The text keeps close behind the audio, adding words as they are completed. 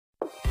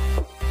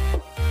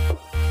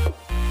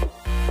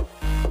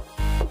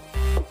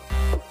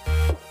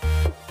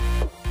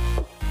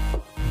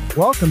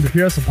Welcome to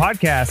Pure Hustle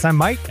Podcast. I'm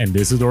Mike. And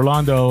this is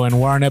Orlando, and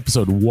we're on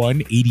episode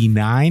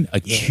 189, a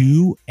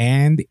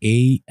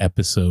Q&A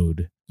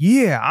episode.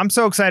 Yeah, I'm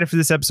so excited for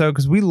this episode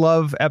because we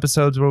love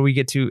episodes where we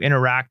get to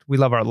interact. We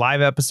love our live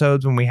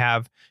episodes when we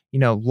have,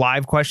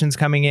 live questions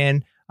coming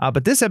in.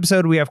 But this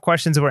episode, we have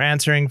questions that we're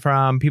answering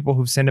from people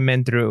who've sent them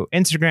in through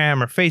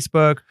Instagram or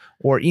Facebook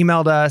or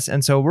emailed us.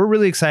 And so we're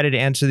really excited to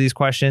answer these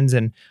questions.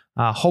 And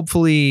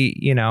hopefully,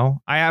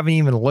 I haven't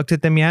even looked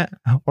at them yet.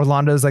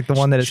 Orlando's like the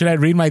one that is. Should I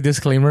read my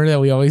disclaimer that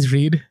we always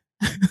read?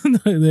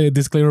 The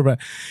disclaimer, but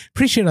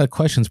appreciate our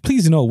questions.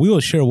 Please know we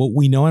will share what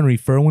we know and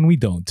refer when we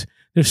don't.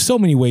 There's so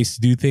many ways to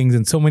do things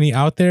and so many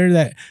out there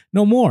that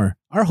know more.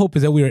 Our hope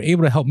is that we are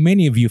able to help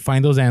many of you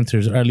find those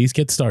answers or at least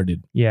get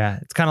started. Yeah,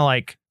 it's kind of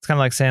like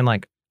saying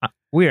like,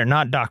 we are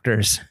not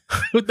doctors.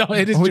 No,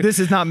 it is this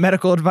is not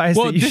medical advice.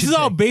 Well, this is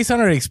all based on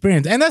our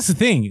experience. And that's the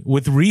thing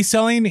with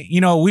reselling.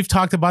 We've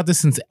talked about this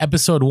since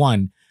episode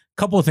 1.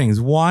 Couple of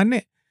things.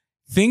 One,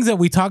 things that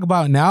we talk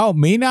about now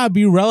may not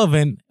be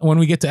relevant when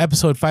we get to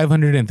episode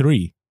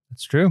 503.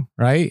 That's true.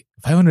 Right?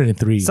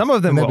 503. Some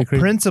of them will.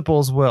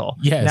 Principles will.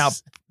 Yes. Now,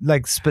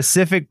 like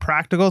specific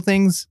practical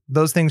things,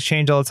 those things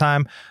change all the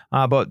time.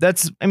 But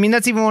that's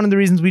even one of the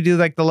reasons we do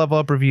like the level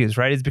up reviews,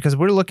 right? Is because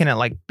we're looking at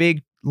like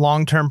big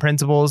long-term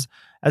principles,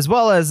 as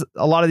well as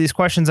a lot of these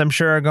questions I'm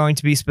sure are going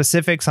to be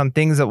specifics on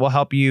things that will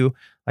help you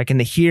like in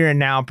the here and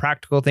now,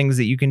 practical things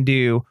that you can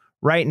do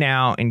right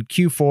now in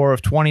Q4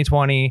 of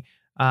 2020,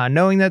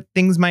 knowing that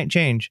things might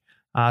change.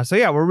 So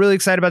yeah, we're really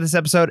excited about this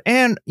episode.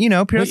 And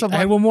Pure Hustle. I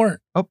have one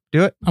more. Oh,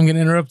 do it. I'm going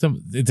to interrupt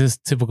them. It's a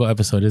typical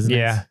episode, isn't it?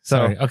 Yeah.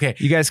 Sorry. Okay.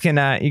 You guys can,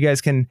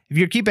 if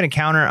you're keeping a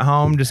counter at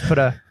home, just put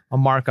a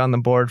mark on the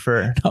board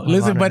for. No,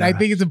 listen, but I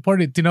think it's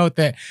important to note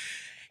that,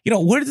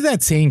 where does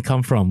that saying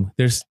come from?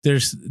 There's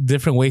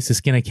different ways to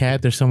skin a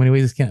cat. There's so many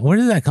ways to skin. Where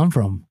does that come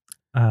from?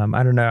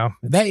 I don't know.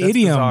 That's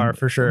idiom bizarre,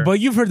 for sure. But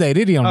you've heard that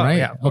idiom, right?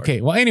 Yeah. Okay.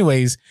 Well,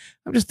 anyways,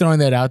 I'm just throwing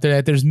that out there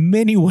that there's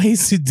many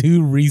ways to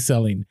do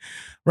reselling,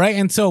 right?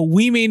 And so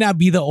we may not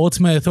be the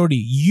ultimate authority.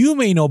 You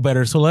may know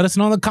better. So let us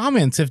know in the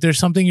comments if there's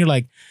something you're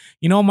like,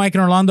 Mike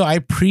and Orlando, I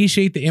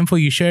appreciate the info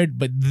you shared,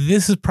 but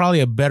this is probably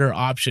a better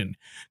option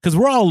because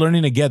we're all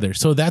learning together.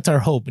 So that's our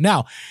hope.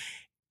 Now,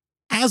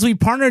 as we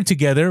partner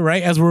together,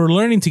 right, as we're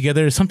learning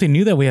together, there's something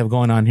new that we have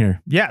going on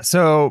here. Yeah.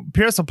 So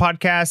Pure Hustle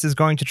Podcast is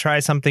going to try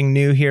something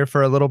new here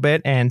for a little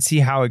bit and see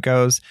how it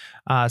goes.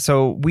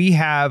 So we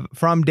have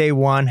from day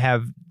one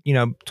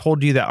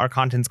told you that our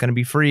content is going to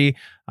be free.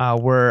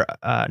 We're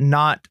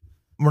not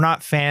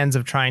fans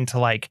of trying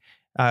to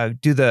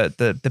do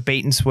the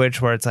bait and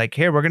switch where it's like,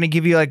 here, we're going to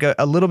give you like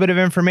a little bit of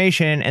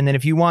information. And then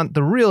if you want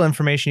the real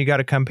information, you got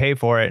to come pay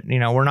for it.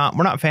 We're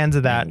not fans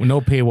of that. No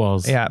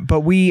paywalls. Yeah.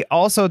 But we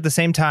also at the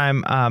same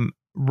time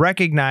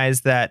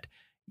recognize that,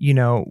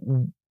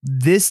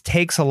 this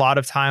takes a lot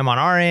of time on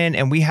our end,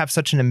 and we have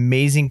such an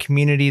amazing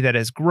community that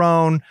has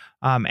grown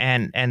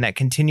and that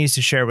continues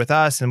to share with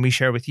us, and we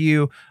share with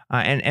you.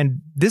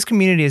 And this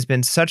community has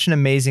been such an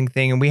amazing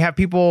thing. And we have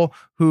people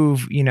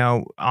who've,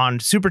 on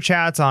super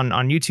chats on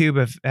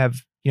YouTube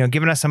have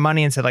given us some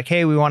money and said like,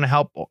 hey, we want to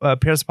help Pure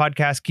Hustle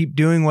Podcast keep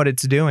doing what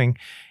it's doing.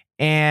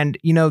 And,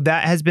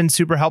 that has been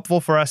super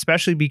helpful for us,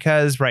 especially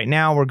because right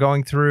now we're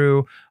going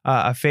through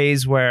a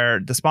phase where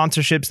the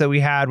sponsorships that we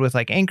had with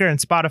like Anchor and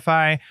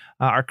Spotify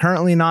are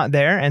currently not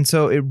there. And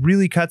so it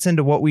really cuts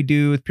into what we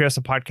do with Pure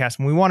Hustle Podcast.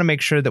 And we want to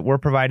make sure that we're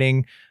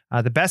providing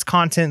the best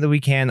content that we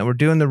can, that we're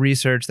doing the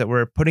research, that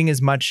we're putting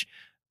as much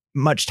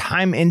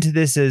time into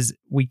this as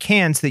we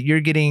can so that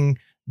you're getting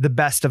the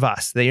best of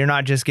us, that you're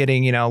not just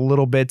getting,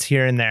 little bits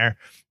here and there.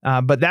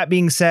 But that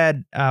being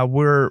said,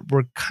 we're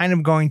kind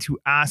of going to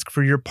ask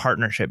for your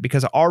partnership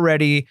because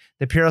already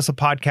the Pure Hustle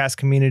Podcast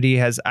community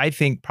has, I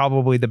think,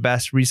 probably the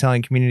best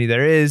reselling community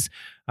there is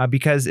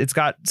because it's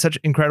got such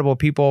incredible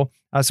people.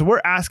 So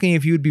we're asking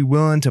if you would be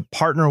willing to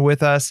partner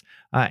with us.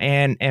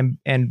 And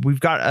we've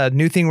got a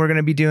new thing we're going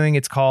to be doing.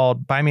 It's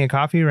called Buy Me a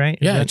Coffee, right?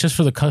 Yeah, just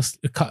for the cost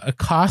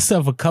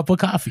of a cup of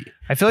coffee.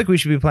 I feel like we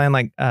should be playing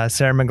like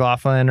Sarah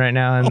McLachlan right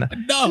now.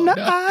 And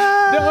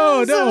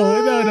No.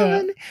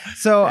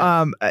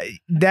 So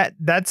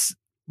that's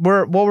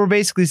what we're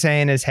basically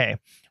saying is, hey,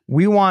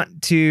 we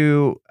want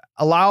to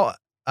allow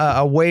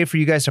a way for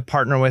you guys to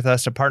partner with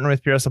us, to partner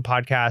with Pure Hustle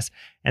Podcast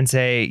and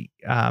say,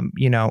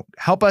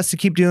 help us to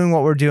keep doing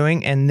what we're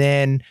doing and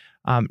then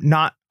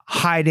not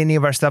hide any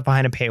of our stuff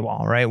behind a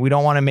paywall, right? We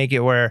don't want to make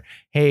it where,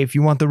 hey, if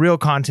you want the real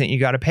content, you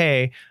got to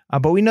pay.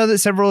 But we know that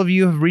several of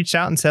you have reached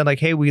out and said like,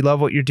 hey, we love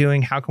what you're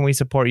doing. How can we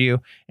support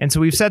you? And so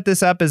we've set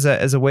this up as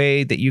a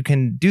way that you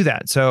can do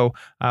that. So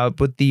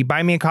with the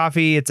Buy Me a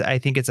Coffee, I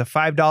think it's a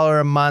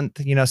 $5 a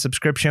month,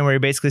 subscription where you're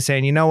basically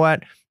saying, you know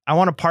what? I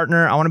want to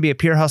partner. I want to be a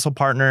Pure Hustle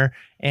partner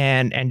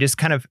and just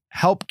kind of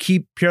help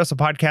keep Pure Hustle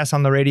Podcast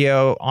on the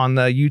radio, on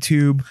the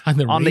YouTube,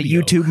 on the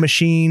YouTube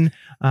machine,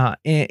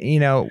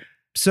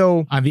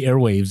 so on the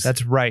airwaves.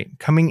 That's right.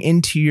 Coming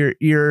into your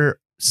ear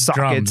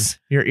sockets,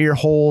 your ear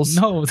holes.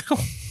 No.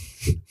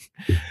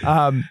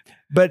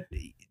 But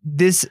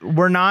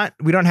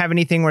we don't have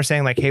anything we're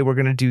saying like, hey, we're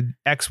going to do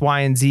X, Y,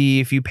 and Z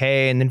if you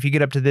pay. And then if you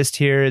get up to this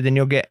tier, then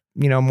you'll get,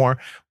 more.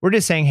 We're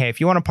just saying, hey, if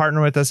you want to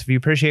partner with us, if you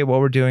appreciate what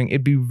we're doing,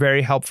 it'd be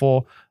very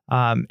helpful.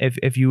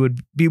 If you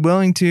would be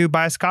willing to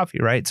buy us coffee,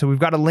 right? So we've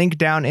got a link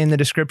down in the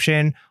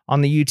description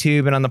on the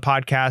YouTube and on the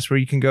podcast where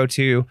you can go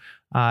to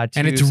and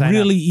it's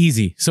really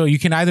easy. So you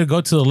can either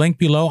go to the link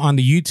below on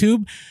the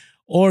YouTube,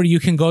 or you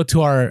can go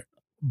to our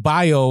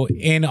bio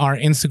in our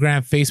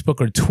Instagram,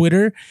 Facebook, or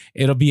Twitter.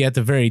 It'll be at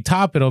the very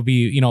top. It'll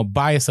be,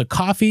 buy us a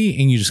coffee,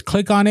 and you just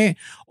click on it.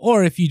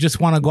 Or if you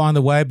just want to go on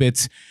the web,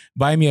 it's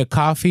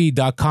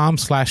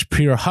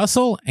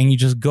buymeacoffee.com/purehustle, and you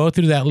just go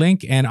through that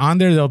link, and on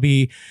there'll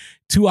be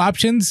 2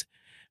 options.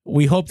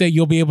 We hope that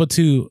you'll be able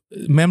to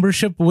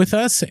membership with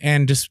us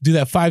and just do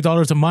that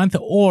 $5 a month,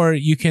 or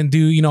you can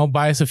do,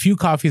 buy us a few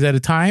coffees at a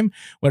time,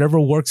 whatever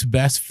works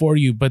best for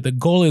you. But the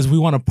goal is we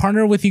want to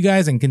partner with you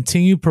guys and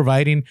continue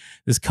providing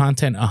this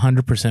content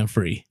 100%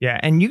 free.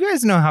 Yeah. And you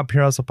guys know how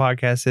Pure Hustle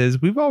Podcast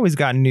is. We've always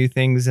got new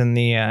things in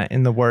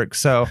the works.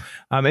 So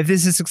if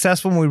this is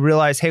successful and we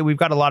realize, hey, we've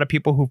got a lot of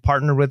people who've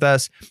partnered with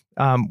us,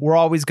 we're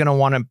always going to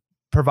want to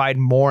provide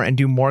more and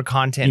do more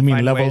content. You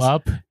mean level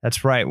up?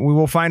 That's right. We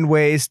will find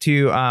ways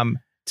to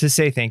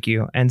say thank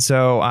you. And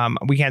so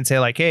we can't say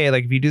like, hey,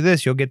 like if you do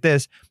this, you'll get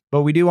this.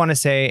 But we do want to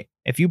say,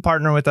 if you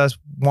partner with us,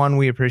 1,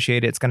 we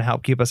appreciate it. It's going to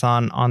help keep us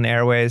on the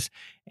airways.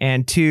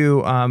 And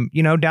 2,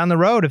 down the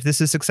road, if this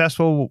is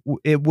successful,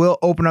 it will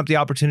open up the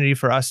opportunity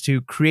for us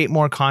to create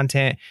more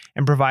content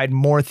and provide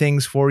more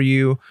things for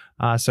you.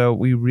 So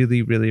we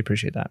really, really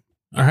appreciate that.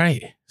 All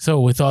right. So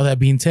with all that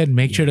being said,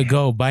 make sure to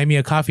go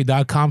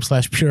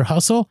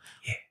buymeacoffee.com/purehustle.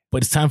 Yeah.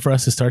 But it's time for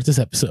us to start this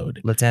episode.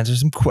 Let's answer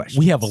some questions.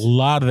 We have a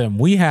lot of them.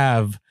 We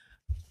have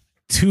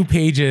 2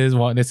 pages.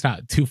 Well, it's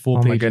not 2 full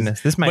pages. Oh my goodness.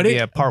 This might be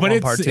a part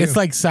 1, part 2. It's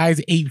like size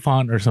 8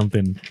 font or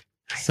something.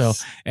 Nice. So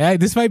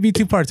this might be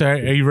 2 parts. Are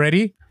you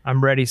ready?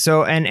 I'm ready.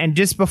 So, and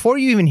just before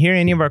you even hear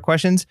any of our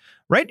questions,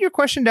 write your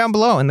question down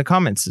below in the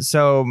comments.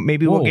 So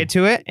maybe we'll get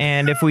to it.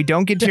 And if we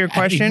don't get to your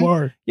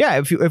question,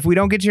 if we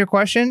don't get to your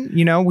question,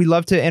 we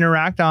love to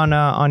interact on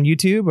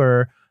YouTube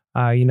or,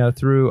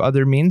 through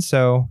other means.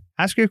 So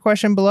ask your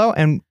question below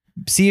and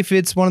see if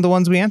it's one of the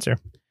ones we answer.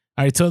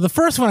 All right. So the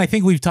first one, I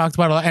think we've talked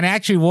about a lot, and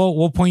actually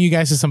we'll point you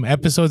guys to some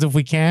episodes if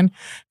we can,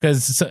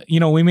 because,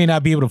 we may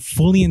not be able to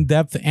fully in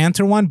depth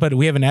answer one, but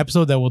we have an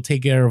episode that will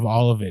take care of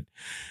all of it.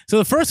 So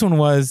the first one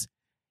was,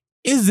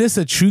 is this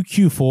a true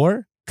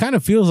Q4? Kind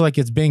of feels like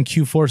it's been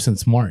Q4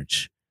 since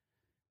March.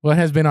 What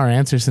has been our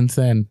answer since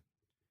then?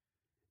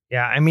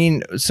 Yeah. I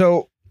mean,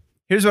 so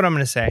here's what I'm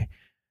going to say.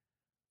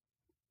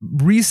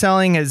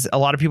 Reselling is, a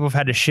lot of people have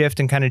had to shift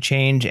and kind of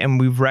change. And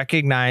we've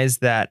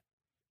recognized that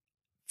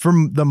for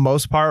the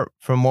most part,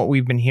 from what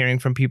we've been hearing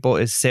from people,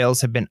 is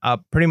sales have been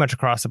up pretty much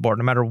across the board.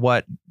 No matter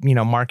what,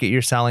 market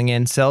you're selling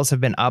in, sales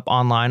have been up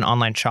online.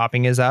 Online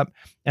shopping is up.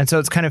 And so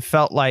it's kind of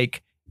felt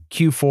like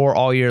Q4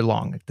 all year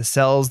long. Like the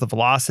sales, the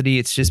velocity,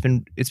 it's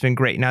been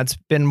great. Now it's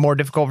been more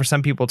difficult for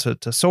some people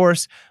to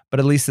source, but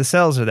at least the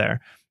sales are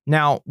there.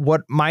 Now,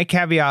 what my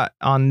caveat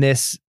on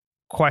this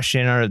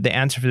question, or the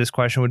answer for this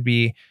question, would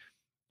be,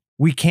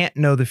 we can't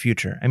know the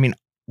future. I mean,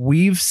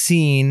 we've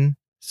seen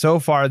so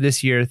far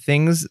this year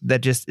things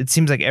that just, it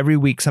seems like every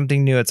week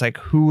something new. It's like,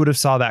 who would have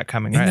saw that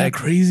coming? Isn't that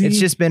crazy? It's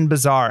just been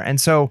bizarre.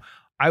 And so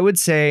I would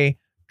say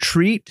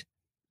treat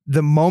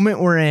the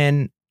moment we're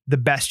in the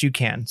best you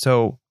can.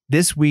 So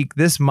this week,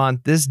 this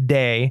month, this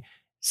day,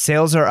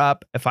 sales are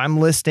up. If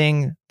I'm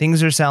listing,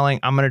 things are selling,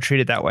 I'm going to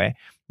treat it that way.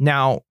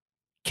 Now,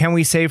 can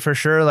we say for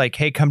sure, like,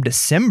 hey, come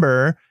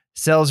December,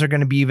 sales are going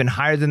to be even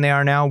higher than they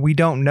are now? We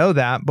don't know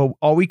that, but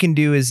all we can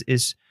do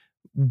is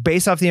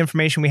based off the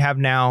information we have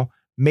now,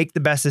 make the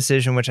best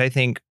decision, which I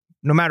think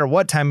no matter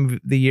what time of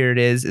the year it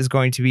is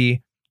going to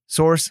be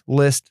source,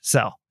 list,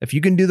 sell. If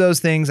you can do those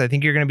things, I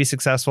think you're going to be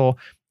successful.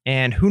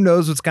 And who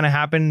knows what's going to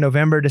happen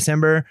November,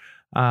 December,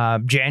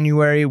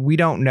 January, we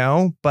don't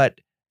know. But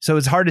so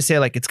it's hard to say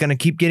like it's going to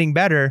keep getting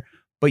better,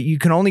 but you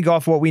can only go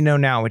off what we know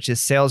now, which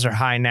is sales are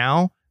high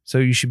now. So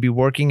you should be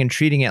working and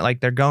treating it like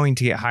they're going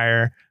to get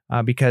higher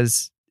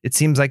because it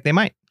seems like they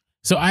might.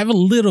 So I have a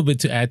little bit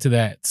to add to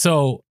that.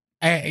 So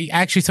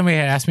actually somebody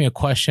had asked me a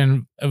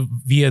question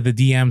via the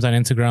DMs on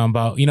Instagram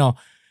about,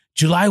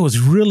 July was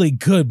really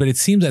good, but it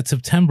seems that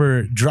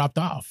September dropped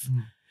off.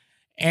 Mm.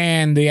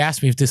 And they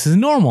asked me if this is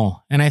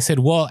normal. And I said,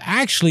 well,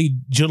 actually,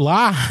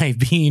 July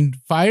being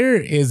fire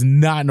is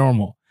not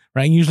normal,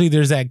 right? Usually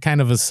there's that kind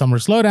of a summer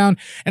slowdown.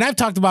 And I've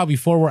talked about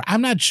before where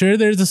I'm not sure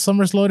there's a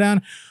summer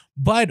slowdown,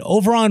 but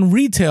over on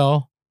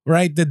retail,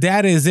 right, the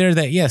data is there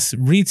that, yes,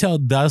 retail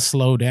does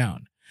slow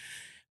down.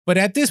 But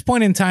at this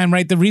point in time,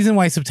 right, the reason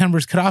why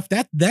September's cut off,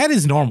 that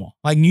is normal.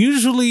 Like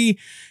usually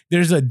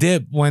there's a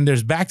dip when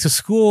there's back to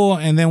school,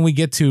 and then we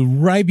get to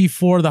right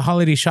before the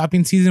holiday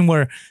shopping season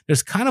where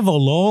there's kind of a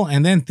lull,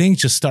 and then things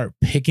just start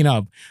picking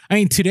up. I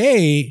mean,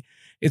 today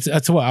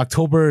that's what,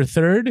 October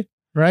 3rd,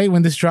 right,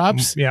 when this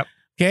drops? Yep.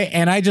 Okay,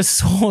 and I just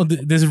sold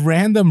this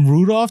random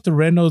Rudolph the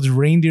Red-Nosed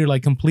Reindeer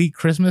like complete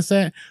Christmas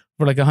set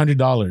for like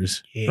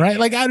 $100, right?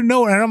 Like out of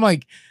nowhere, and I'm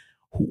like,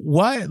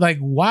 what? Like,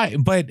 why?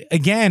 But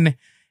again,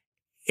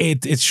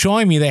 it's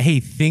showing me that, hey,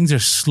 things are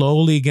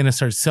slowly going to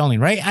start selling,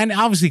 right? And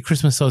obviously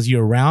Christmas sells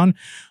year round,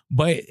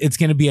 but it's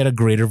going to be at a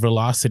greater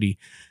velocity.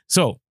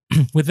 So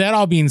with that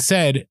all being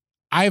said,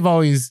 I've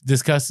always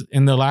discussed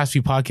in the last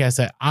few podcasts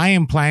that I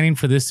am planning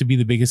for this to be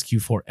the biggest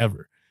Q4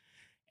 ever.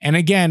 And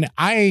again,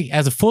 I,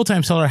 as a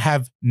full-time seller,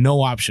 have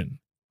no option,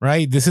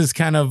 right? This is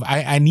kind of,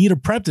 I need to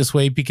prep this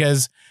way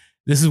because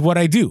this is what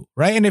I do,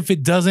 right? And if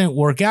it doesn't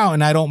work out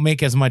and I don't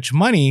make as much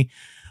money,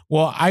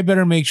 well, I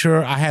better make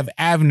sure I have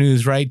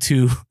avenues, right,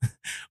 to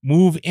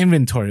move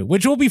inventory,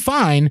 which will be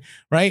fine,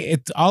 right?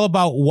 It's all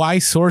about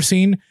wise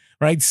sourcing,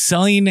 right?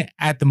 Selling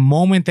at the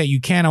moment that you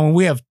can. I mean,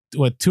 we have,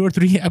 2 or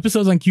 3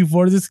 episodes on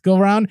Q4 this go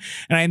around.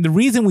 And the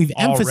reason we've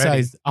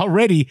emphasized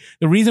the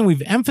reason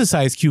we've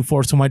emphasized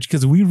Q4 so much,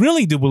 because we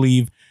really do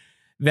believe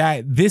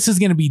that this is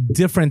going to be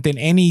different than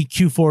any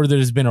Q4 that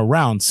has been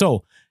around.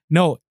 So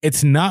no,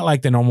 it's not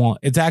like the normal.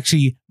 It's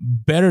actually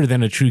better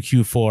than a true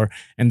Q4.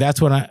 And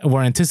that's what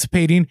we're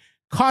anticipating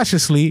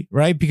cautiously,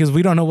 right? Because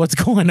we don't know what's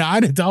going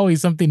on. It's always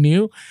something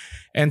new.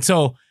 And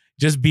so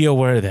just be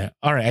aware of that.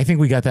 All right. I think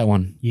we got that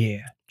one.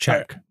 Yeah.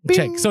 Check.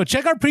 Check. So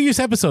check our previous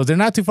episodes. They're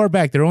not too far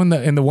back. They're in the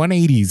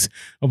 180s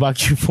about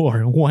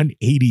Q4.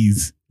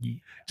 180s. Yeah.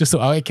 Just so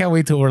I can't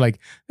wait till we're like,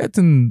 that's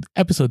in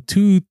episode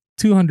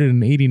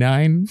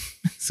 289.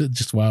 So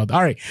just wild.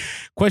 All right.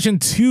 Question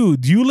 2.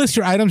 Do you list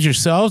your items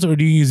yourselves or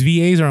do you use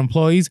VAs or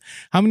employees?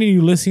 How many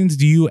new listings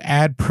do you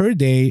add per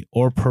day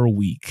or per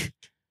week?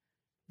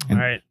 All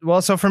right.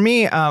 Well, so for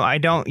me, I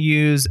don't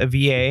use a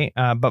VA,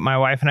 but my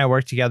wife and I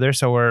work together.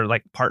 So we're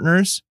like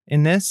partners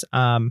in this.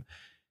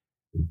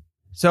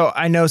 So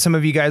I know some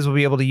of you guys will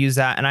be able to use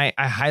that, and I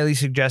highly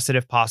suggest it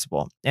if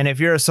possible. And if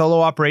you're a solo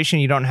operation,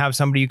 you don't have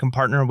somebody you can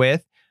partner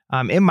with,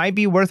 it might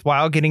be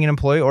worthwhile getting an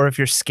employee, or if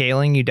you're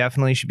scaling, you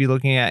definitely should be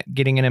looking at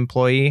getting an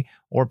employee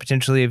or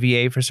potentially a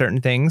VA for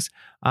certain things.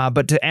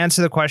 But to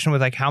answer the question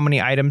with like how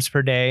many items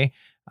per day,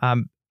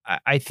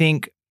 I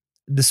think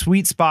the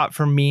sweet spot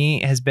for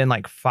me has been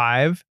like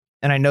 5,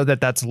 and I know that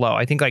that's low.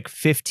 I think like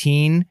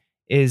 15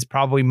 is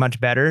probably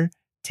much better.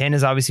 10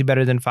 is obviously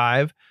better than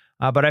 5.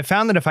 But I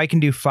found that if I can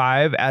do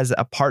 5 as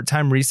a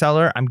part-time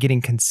reseller, I'm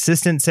getting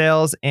consistent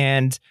sales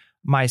and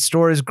my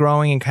store is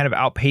growing and kind of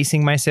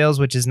outpacing my sales,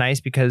 which is nice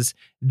because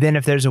then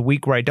if there's a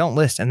week where I don't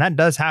list, and that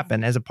does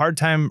happen as a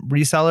part-time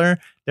reseller,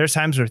 there's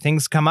times where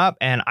things come up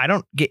and I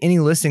don't get any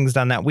listings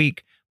done that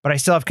week, but I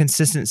still have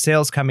consistent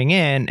sales coming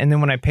in. And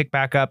then when I pick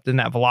back up, then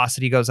that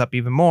velocity goes up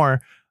even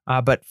more.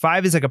 But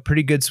 5 is like a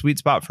pretty good sweet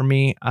spot for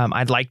me.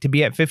 I'd like to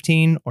be at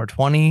 15 or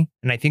 20.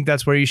 And I think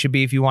that's where you should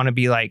be if you want to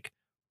be like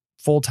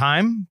full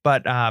time,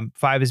 but 5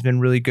 has been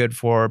really good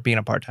for being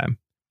a part time.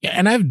 Yeah,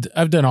 and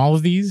I've done all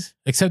of these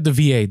except the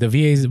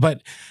VAs,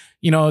 but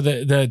you know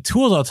the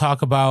tools I'll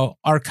talk about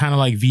are kind of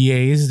like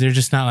VAs. They're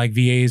just not like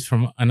VAs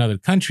from another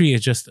country.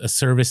 It's just a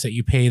service that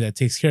you pay that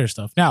takes care of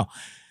stuff. Now,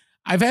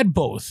 I've had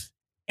both,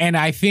 and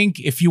I think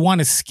if you want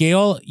to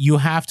scale, you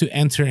have to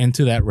enter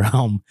into that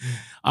realm.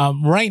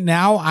 Right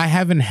now, I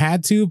haven't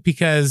had to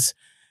because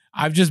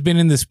I've just been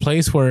in this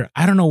place where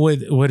I don't know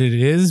what it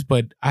is,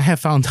 but I have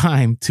found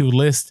time to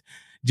list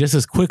just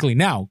as quickly.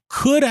 Now,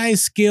 could I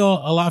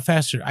scale a lot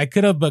faster? I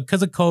could have, but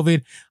because of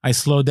COVID, I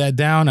slowed that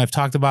down. I've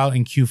talked about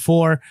in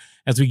Q4,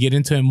 as we get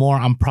into it more,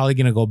 I'm probably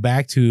going to go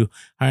back to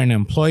hiring an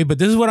employee, but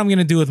this is what I'm going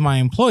to do with my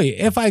employee.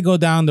 If I go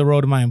down the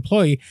road of my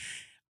employee,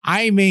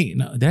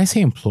 did I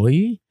say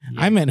employee?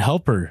 Yeah. I meant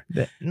helper.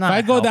 If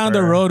I go down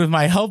the road with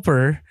my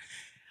helper,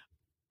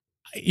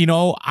 you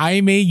know,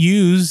 I may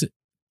use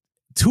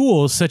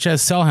tools such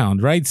as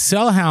Sellhound, right?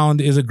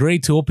 Sellhound is a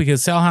great tool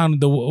because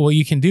Sellhound, what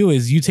you can do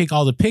is you take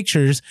all the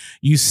pictures,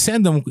 you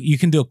send them, you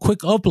can do a quick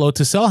upload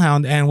to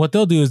Sellhound, and what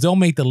they'll do is they'll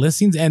make the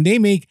listings, and they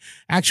make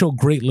actual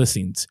great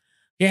listings.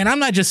 Yeah, and I'm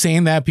not just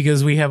saying that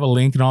because we have a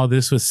link and all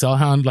this with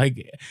Sellhound.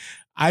 Like,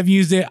 I've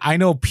used it. I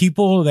know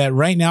people that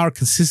right now are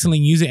consistently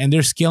using it, and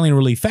they're scaling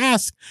really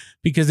fast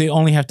because they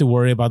only have to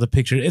worry about the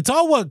picture. It's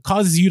all what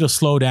causes you to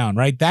slow down,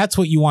 right? That's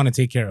what you want to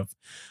take care of,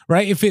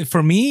 right?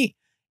 For me,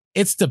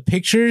 it's the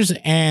pictures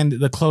and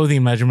the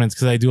clothing measurements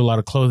because I do a lot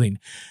of clothing.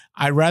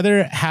 I'd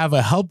rather have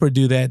a helper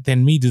do that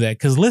than me do that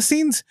because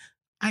listings,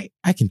 I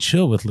can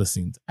chill with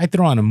listings. I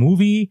throw on a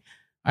movie.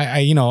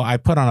 I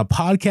put on a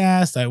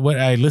podcast.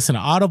 I listen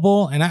to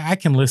Audible, and I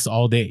can list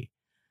all day,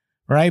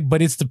 right?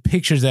 But it's the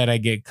pictures that I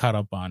get caught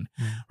up on,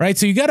 right?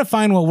 So you got to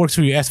find what works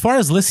for you. As far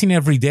as listing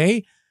every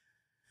day,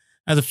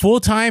 as a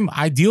full-time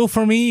ideal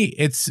for me,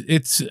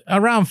 it's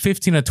around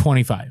 15 to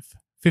 25.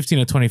 15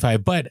 to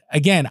 25. But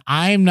again,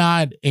 I'm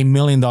not a $1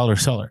 million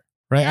seller,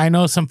 right? I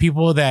know some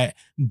people that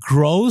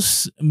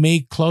gross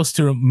make close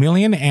to $1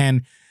 million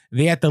and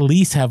they at the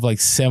least have like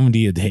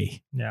 70 a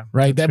day. Yeah.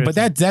 Right.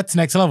 That's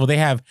next level. They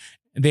have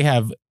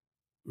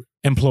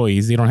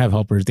employees. They don't have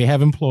helpers. They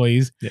have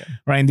employees. Yeah.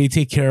 Right. And they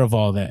take care of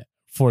all that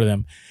for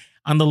them.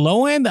 On the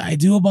low end, I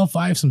do about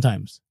 5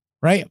 sometimes.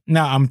 Right.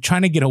 Now I'm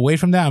trying to get away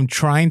from that. I'm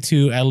trying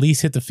to at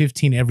least hit the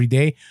 15 every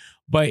day.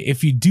 But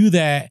if you do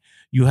that,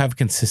 you have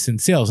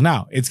consistent sales.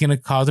 Now, it's going to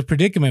cause a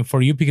predicament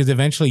for you because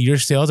eventually your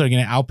sales are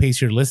going to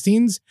outpace your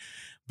listings.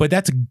 But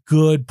that's a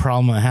good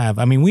problem to have.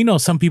 I mean, we know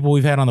some people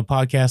we've had on the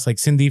podcast, like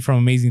Cindy from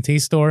Amazing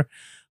Taste Store,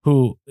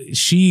 who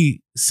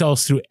she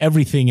sells through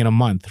everything in a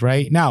month,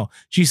 right? Now,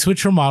 she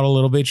switched her model a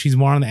little bit. She's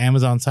more on the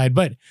Amazon side.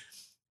 But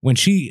when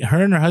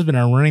her and her husband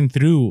are running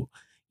through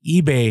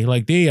eBay,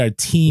 like they are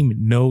team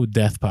no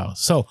death pals.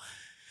 So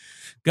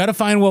got to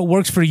find what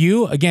works for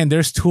you. Again,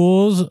 there's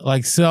tools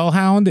like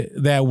Sellhound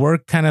that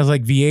work kind of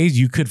like VAs.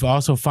 You could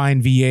also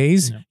find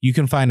VAs. Yeah. You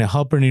can find a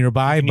helper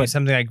nearby. But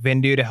something like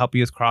Vindu to help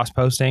you with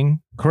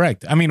cross-posting.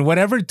 Correct. I mean,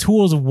 whatever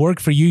tools work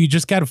for you, you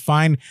just got to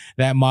find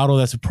that model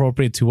that's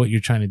appropriate to what you're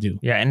trying to do.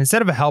 Yeah, and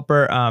instead of a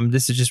helper,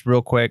 this is just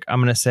real quick. I'm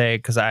going to say,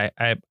 because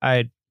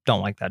I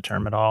don't like that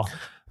term at all.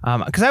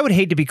 Because I would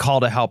hate to be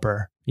called a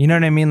helper. You know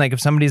what I mean? Like if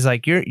somebody's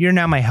like, you're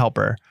now my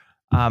helper.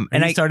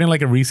 And I starting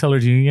like a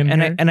resellers union,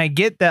 and I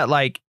get that,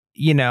 like,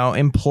 you know,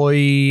 employee,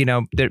 you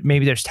know,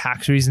 maybe there's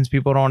tax reasons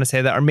people don't want to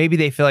say that, or maybe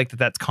they feel like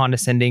that's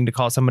condescending to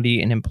call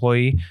somebody an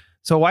employee.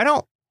 So why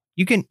don't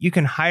you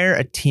can hire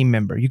a team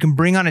member? You can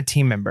bring on a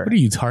team member. What are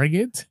you,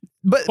 Target?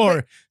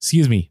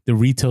 Excuse me, the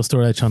retail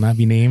store that shall not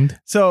be named.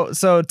 So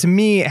to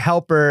me,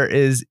 helper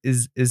is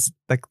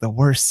like the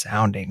worst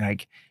sounding.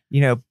 Like,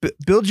 you know,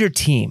 build your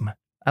team.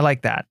 I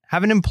like that.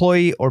 Have an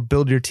employee or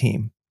build your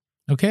team.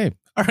 Okay.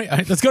 All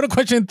right, let's go to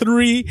question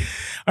 3.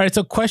 All right,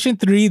 so question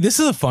 3, this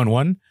is a fun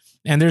one.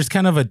 And there's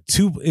kind of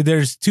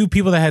there's two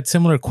people that had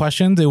similar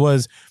questions. It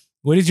was,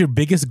 what is your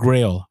biggest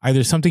grail?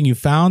 Either something you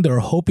found or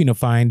hoping to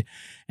find.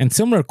 And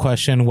similar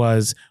question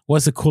was,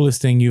 what's the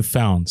coolest thing you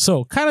found?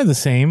 So kind of the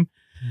same.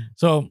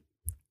 So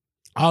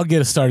I'll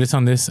get us started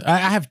on this. I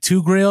have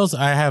 2 grails.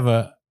 I have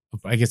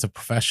I guess a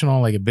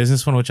professional, like a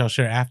business one, which I'll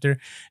share after.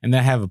 And then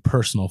I have a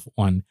personal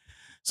one.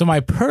 So my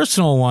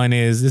personal one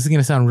is, this is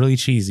going to sound really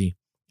cheesy.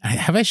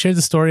 Have I shared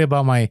the story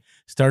about my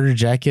starter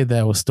jacket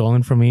that was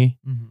stolen from me?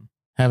 Mm-hmm.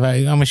 Have I?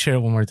 I'm going to share it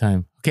one more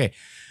time. Okay.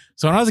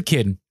 So when I was a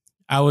kid,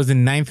 I was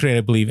in 9th grade,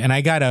 I believe, and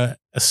I got a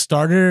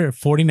starter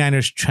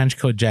 49ers trench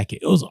coat jacket.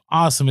 It was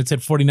awesome. It said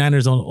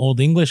 49ers on Old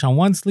English on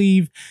one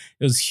sleeve.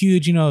 It was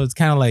huge. You know, it's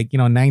kind of like, you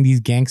know,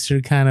 90s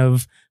gangster kind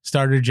of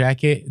starter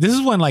jacket. This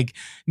is when, like,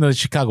 you know, the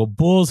Chicago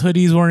Bulls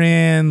hoodies were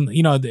in,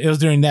 you know, it was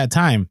during that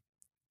time.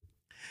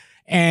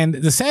 And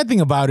the sad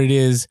thing about it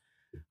is,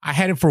 I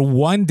had it for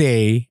one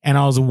day, and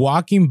I was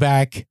walking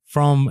back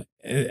from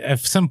at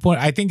some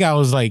point. I think I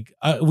was like,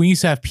 we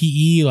used to have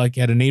PE like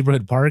at a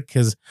neighborhood park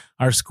because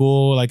our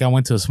school, like I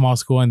went to a small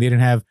school and they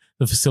didn't have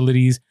the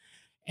facilities.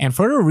 And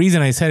for a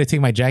reason, I decided to take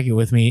my jacket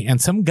with me.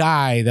 And some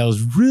guy that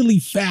was really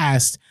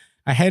fast,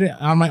 I had it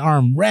on my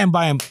arm, ran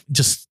by him,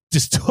 just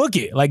took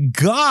it, like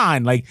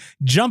gone, like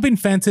jumping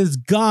fences,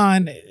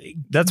 gone.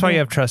 That's why you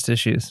have trust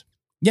issues.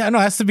 Yeah, no,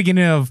 that's the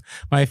beginning of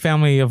my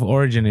family of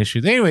origin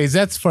issues. Anyways,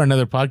 that's for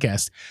another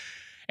podcast.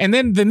 And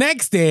then the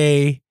next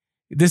day,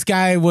 this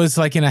guy was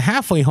like in a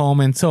halfway home.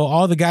 And so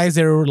all the guys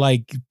there were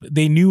like,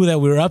 they knew that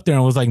we were up there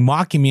and was like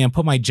mocking me and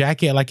put my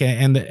jacket like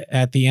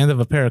at the end of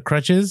a pair of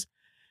crutches.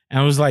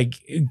 And I was like,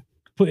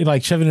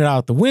 shoving it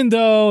out the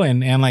window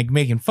and like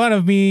making fun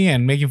of me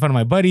and making fun of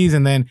my buddies.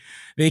 And then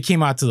they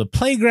came out to the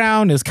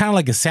playground. It was kind of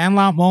like a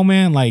Sandlot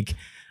moment. Like,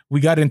 we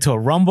got into a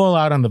rumble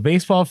out on the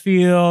baseball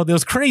field. It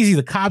was crazy.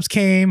 The cops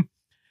came,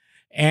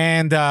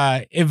 and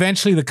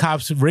eventually the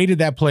cops raided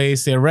that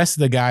place. They arrested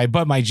the guy,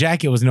 but my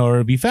jacket was nowhere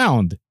to be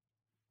found.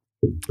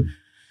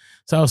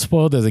 So I was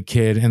spoiled as a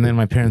kid, and then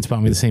my parents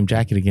bought me the same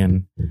jacket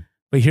again.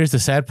 But here's the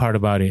sad part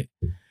about it.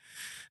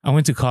 I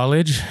went to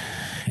college,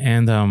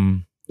 and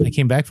I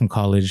came back from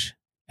college,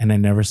 and I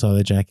never saw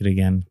the jacket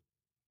again.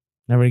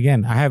 Never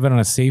again. I have it on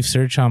a safe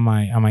search on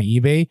my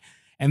eBay.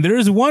 And there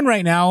is one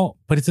right now,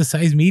 but it's a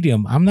size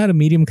medium. I'm not a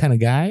medium kind of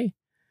guy.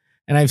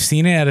 And I've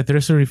seen it at a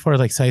thrift store before,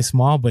 like size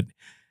small, but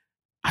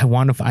I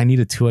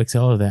need a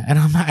 2XL of that. And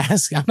I'm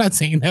not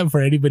saying that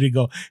for anybody to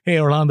go, hey,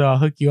 Orlando, I'll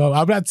hook you up.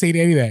 I'm not saying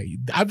any of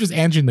that. I'm just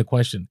answering the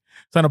question.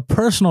 So on a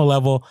personal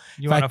level,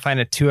 you want to find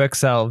a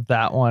 2XL of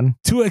that one.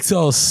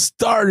 2XL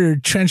starter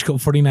trench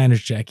coat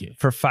 49ers jacket.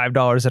 For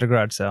 $5 at a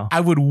garage sale. I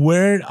would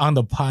wear it on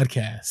the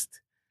podcast.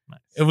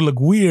 It would look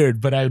weird,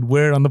 but I would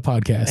wear it on the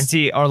podcast. And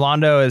see,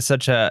 Orlando is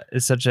such a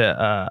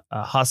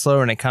hustler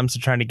when it comes to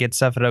trying to get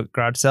stuff at a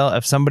garage sale.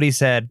 If somebody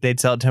said they'd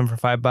sell it to him for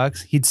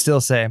 $5, he'd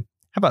still say,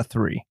 "How about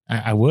 3?"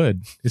 I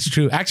would. It's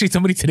true. Actually,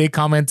 somebody today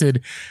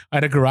commented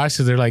at a garage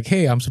sale. They're like,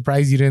 "Hey, I'm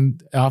surprised you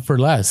didn't offer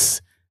less."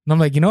 And I'm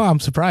like, I'm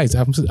surprised.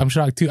 I'm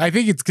shocked too. I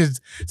think it's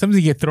because sometimes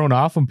you get thrown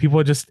off when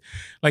people just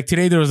like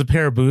today. There was a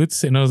pair of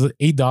boots and it was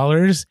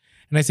 $8,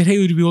 and I said, "Hey,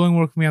 would you be willing to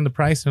work with me on the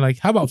price?" And they're like,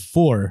 "How about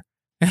 4?"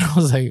 And I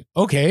was like,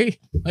 okay,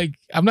 like,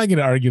 I'm not going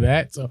to argue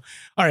that. So,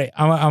 all right,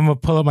 I'm going to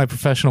pull up my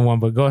professional one,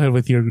 but go ahead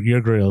with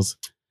your grills.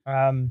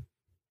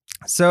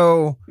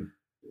 So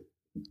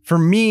for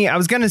me, I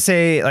was going to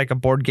say like a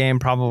board game,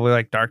 probably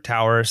like Dark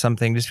Tower or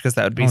something, just because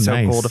that would be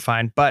nice. Cool to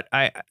find. But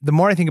the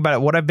more I think about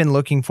it, what I've been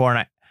looking for,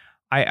 and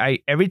I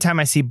every time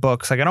I see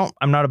books, like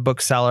I'm not a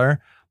bookseller,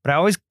 but I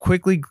always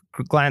quickly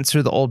glance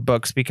through the old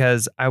books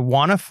because I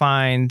want to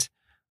find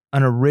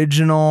an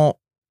original,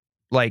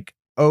 like,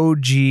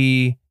 OG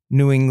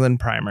New England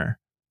primer,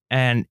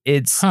 and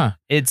it's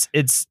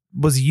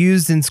was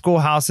used in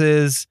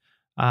schoolhouses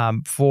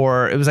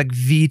for, it was like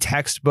the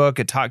textbook.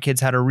 It taught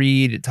kids how to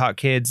read. It taught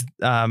kids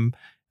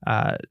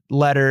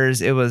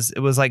letters. It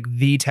was like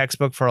the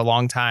textbook for a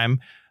long time.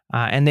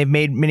 And they've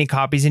made many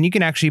copies, and you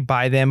can actually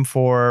buy them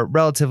for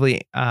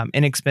relatively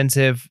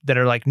inexpensive that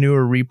are like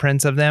newer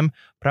reprints of them.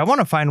 But I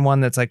want to find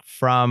one that's like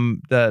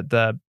from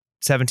the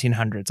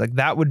 1700s. Like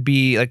that would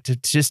be like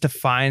just to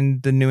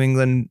find the New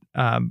England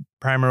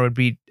primer would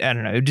be, I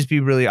don't know, it would just be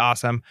really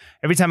awesome.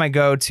 Every time I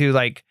go to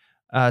like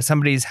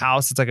somebody's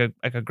house, it's like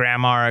a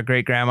grandma or a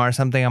great grandma or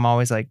something, I'm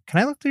always like, can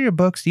I look through your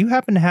books? Do you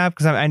happen to have,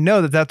 because I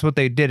know that that's what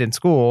they did in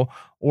school,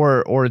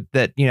 or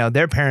that, you know,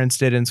 their parents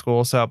did in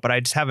school. So, but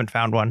I just haven't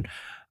found one.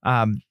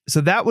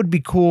 So that would be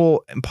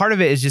cool. And part of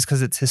it is just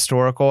because it's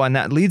historical. And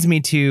that leads me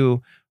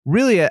to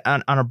really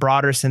on a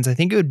broader sense, I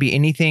think it would be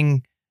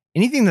anything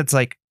that's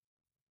like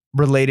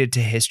related to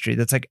history,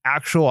 that's like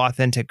actual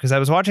authentic. Because I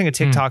was watching a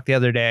TikTok the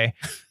other day,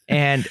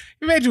 and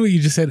imagine what you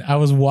just said. I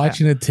was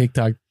watching a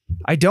TikTok.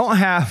 I don't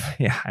have,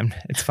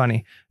 it's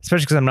funny,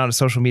 especially because I'm not a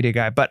social media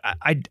guy, but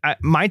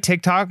my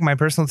TikTok, my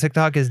personal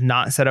TikTok is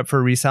not set up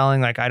for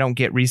reselling. Like I don't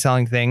get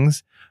reselling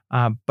things.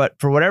 But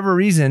for whatever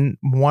reason,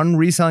 one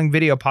reselling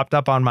video popped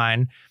up on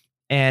mine,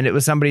 and it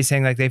was somebody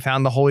saying like they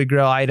found the Holy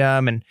Grail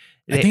item, and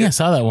I think I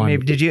saw that one.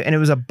 Maybe did you? And it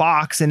was a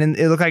box, and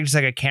it looked like just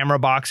like a camera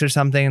box or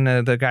something.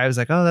 And the guy was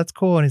like, "Oh, that's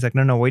cool." And he's like,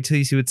 "No, wait till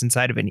you see what's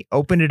inside of it." And he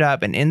opened it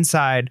up, and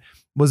inside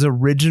was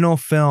original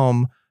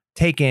film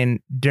taken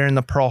during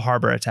the Pearl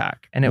Harbor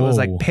attack, and it was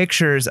like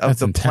pictures of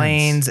the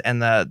planes and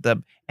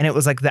the and it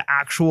was like the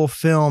actual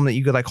film that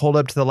you could like hold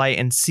up to the light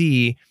and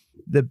see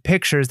the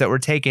pictures that were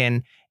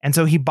taken. And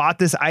so he bought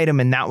this item,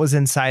 and that was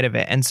inside of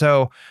it. And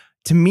so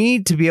to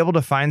me, to be able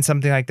to find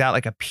something like that,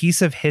 like a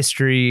piece of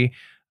history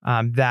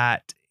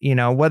that, you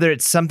know, whether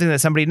it's something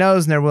that somebody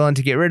knows and they're willing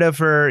to get rid of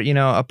for, you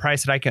know, a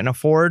price that I can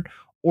afford,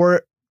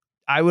 or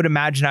I would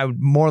imagine I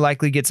would more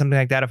likely get something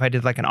like that if I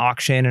did like an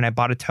auction and I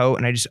bought a tote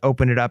and I just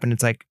opened it up and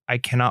it's like, I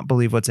cannot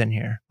believe what's in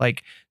here.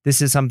 Like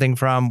this is something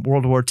from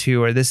World War II,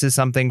 or this is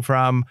something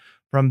from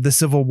the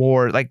Civil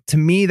War. Like to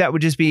me, that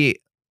would just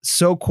be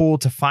so cool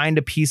to find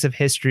a piece of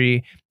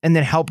history and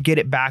then help get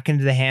it back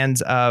into the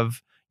hands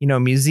of, you know, a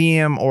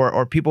museum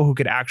or people who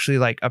could actually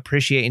like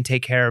appreciate and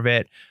take care of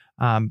it.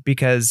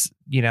 Because,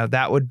 you know,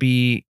 that would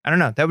be, I don't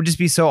know, that would just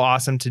be so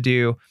awesome to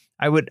do.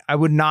 I would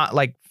not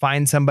like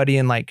find somebody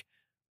and like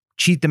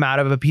cheat them out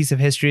of a piece of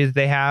history that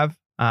they have.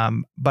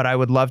 But I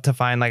would love to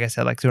find, like I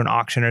said, like through an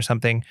auction or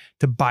something,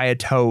 to buy a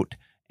tote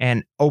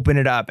and open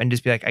it up and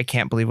just be like, I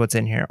can't believe what's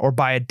in here. Or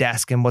buy a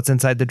desk and what's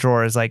inside the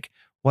drawer is like,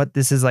 what,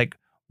 this is like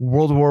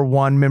World War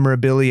I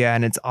memorabilia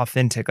and it's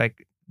authentic.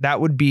 Like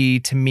that would be,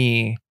 to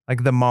me,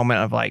 like the moment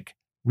of like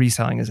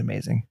reselling is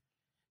amazing.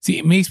 See,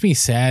 it makes me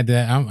sad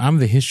that I'm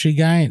the history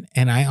guy,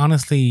 and I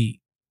honestly,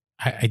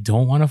 I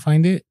don't want to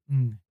find it.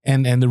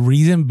 And the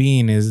reason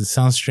being is, it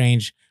sounds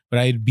strange, but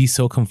I'd be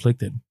so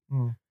conflicted.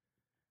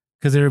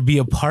 Because there would be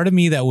a part of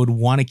me that would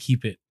want to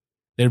keep it.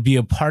 There'd be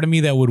a part of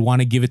me that would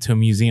want to give it to a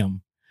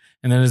museum.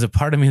 And then there's a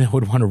part of me that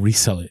would want to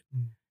resell it.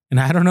 And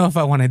I don't know if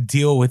I want to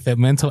deal with that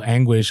mental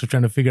anguish of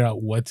trying to figure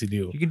out what to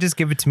do. You can just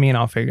give it to me and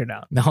I'll figure it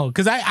out. No,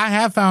 because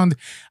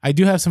I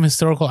do have some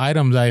historical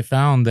items I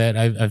found that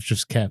I've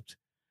just kept.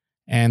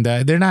 And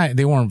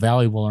they weren't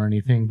valuable or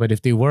anything, but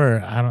if they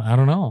were, I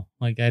don't know.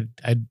 Like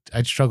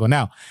I'd struggle.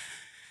 Now,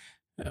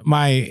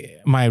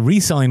 my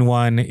reselling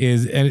one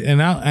is,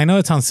 and I know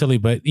it sounds silly,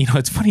 but you know,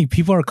 it's funny.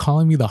 People are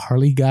calling me the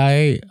Harley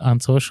guy on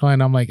social,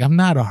 and I'm like, I'm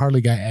not a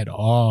Harley guy at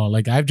all.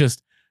 Like I've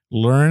just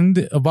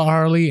learned about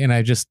Harley, and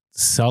I just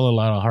sell a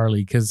lot of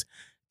Harley because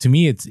to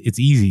me it's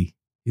easy.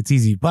 It's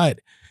easy. But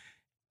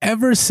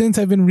ever since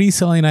I've been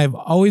reselling, I've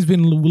always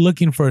been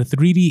looking for a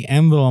 3D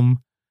emblem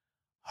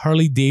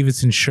Harley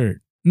Davidson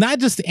shirt. Not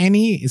just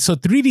any. So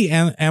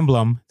 3D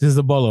emblem, this is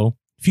the Bolo.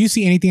 If you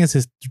see anything that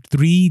says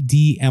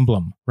 3D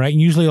emblem, right?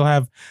 And usually you'll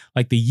have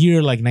like the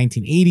year, like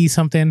 1980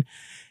 something.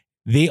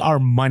 They are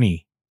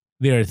money.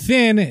 They're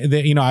thin.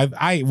 You know,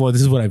 well,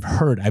 this is what I've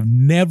heard. I've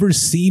never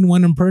seen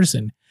one in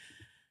person.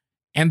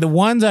 And the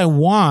ones I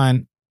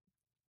want,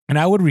 and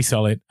I would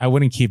resell it, I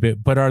wouldn't keep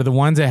it, but are the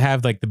ones that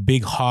have like the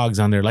big hogs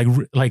on there, like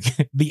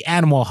the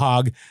animal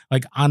hog,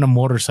 like on a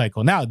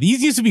motorcycle. Now,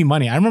 these used to be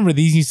money. I remember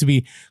these used to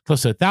be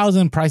close to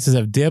 1,000. Prices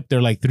have dipped.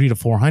 They're like 300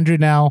 to 400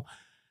 now.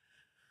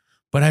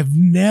 But I've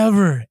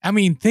never, I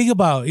mean, think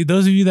about it,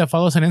 those of you that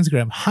follow us on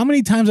Instagram, how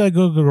many times I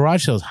go to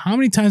garage sales, how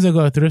many times I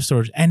go to thrift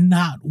stores, and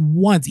not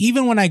once.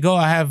 Even when I go,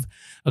 I have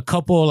a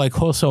couple like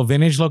wholesale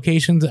vintage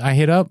locations I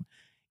hit up.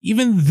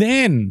 Even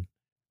then,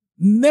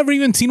 never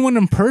even seen one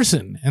in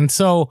person. And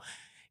so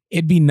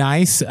it'd be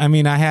nice. I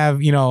mean, I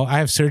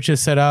have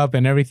searches set up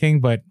and everything,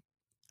 but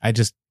I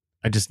just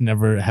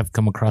never have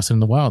come across it in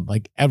the wild,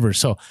 like ever.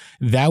 So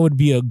that would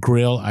be a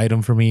grail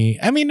item for me.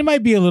 I mean, it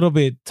might be a little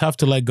bit tough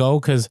to let go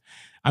because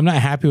I'm not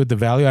happy with the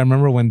value. I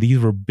remember when these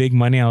were big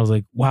money, I was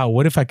like, wow,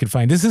 what if I could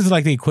find, this is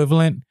like the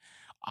equivalent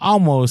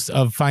almost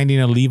of finding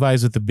a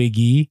Levi's with the big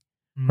E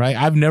right?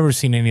 I've never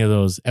seen any of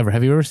those ever.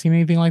 Have you ever seen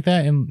anything like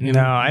that?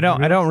 No, I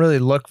don't. I don't really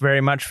look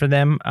very much for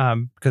them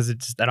because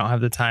it's I don't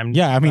have the time.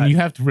 Yeah, I mean, you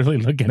have to really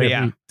look at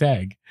every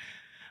tag.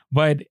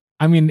 But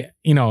I mean,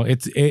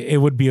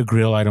 it would be a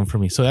grill item for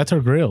me. So that's our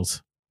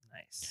grills.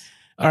 Nice.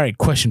 All right,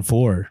 question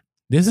 4.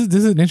 This is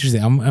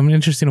interesting. I'm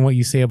interested in what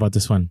you say about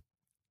this one.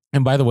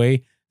 And by the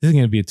way, this is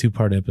going to be a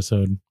 2-part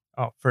episode.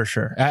 Oh, for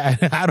sure.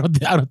 I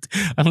don't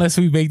unless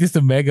we make this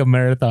a mega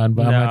marathon,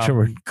 but I'm not sure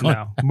we're going.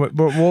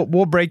 No,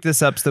 we'll break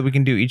this up so that we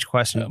can do each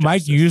question.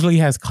 Mike usually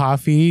has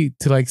coffee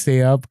to like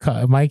stay up.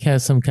 Mike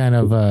has some kind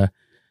of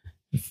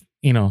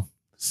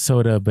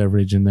soda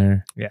beverage in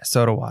there. Yeah,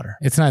 soda water.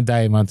 It's not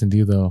Diet Mountain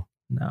Dew though.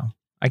 No.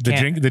 I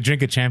can't. The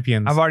drink of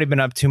champions. I've already been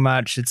up too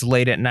much. It's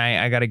late at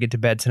night. I got to get to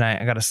bed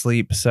tonight. I got to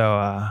sleep. So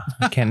I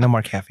can't, no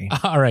more caffeine.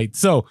 All right.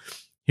 So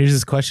here's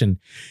this question.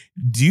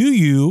 Do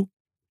you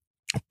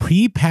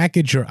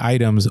pre-package your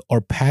items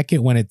or pack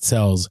it when it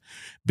sells?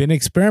 Been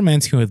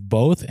experimenting with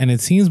both, and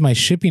it seems my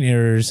shipping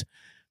errors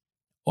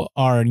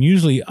are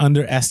usually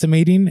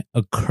underestimating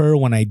occur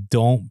when I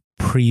don't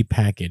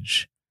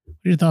pre-package. What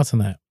are your thoughts on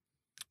that?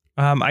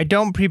 I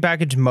don't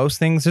pre-package most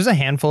things. There's a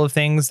handful of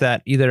things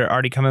that either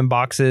already come in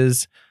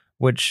boxes,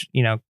 which,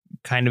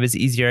 kind of is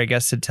easier, I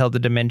guess, to tell the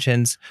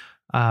dimensions.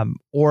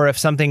 Or if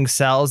something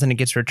sells and it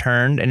gets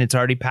returned and it's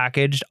already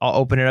packaged, I'll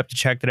open it up to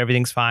check that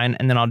everything's fine.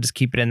 And then I'll just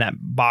keep it in that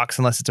box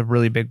unless it's a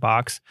really big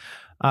box.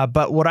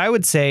 But what I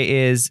would say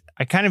is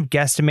I kind of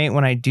guesstimate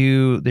when I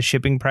do the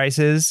shipping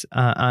prices.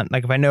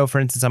 Like if I know, for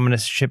instance, I'm going to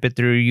ship it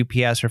through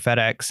UPS or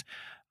FedEx,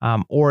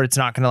 or it's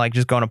not going to like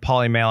just go in a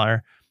poly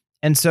mailer.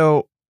 And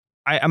so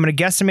I'm going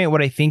to guesstimate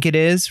what I think it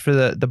is for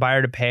the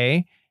buyer to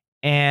pay.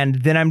 And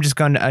then I'm just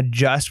going to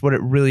adjust what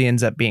it really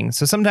ends up being.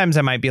 So sometimes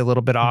I might be a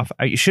little bit off.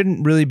 I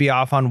shouldn't really be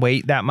off on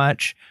weight that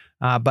much.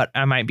 But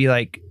I might be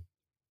like,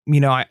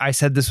 I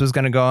said this was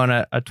going to go in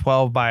a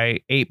 12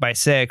 by 8 by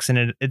 6,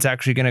 and it's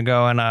actually going to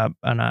go in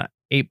a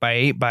 8 by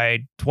 8 by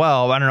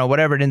 12. I don't know,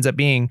 whatever it ends up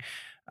being.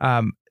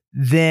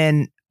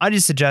 Then I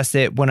just adjust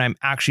it when I'm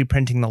actually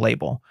printing the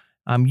label.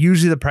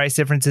 Usually the price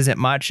difference isn't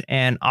much.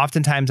 And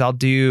oftentimes I'll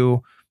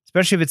do,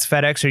 especially if it's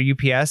FedEx or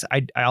UPS,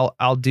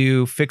 I'll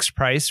do fixed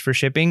price for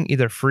shipping,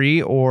 either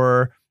free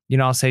or,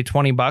 I'll say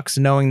 $20,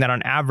 knowing that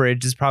on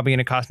average it's probably going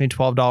to cost me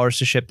 $12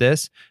 to ship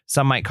this.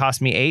 Some might cost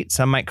me $8,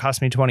 some might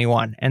cost me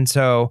 $21. And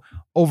so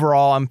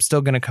overall, I'm still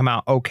going to come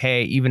out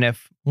okay, even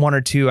if 1 or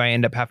 2 I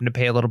end up having to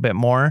pay a little bit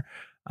more.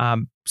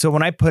 So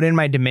when I put in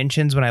my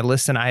dimensions, when I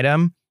list an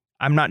item,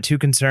 I'm not too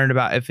concerned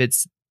about if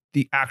it's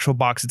the actual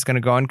box it's going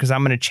to go in, because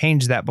I'm going to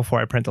change that before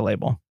I print the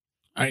label.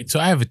 All right. So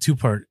I have a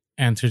 2-part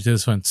answer to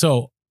this one.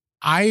 So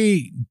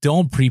I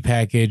don't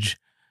prepackage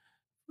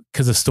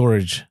because of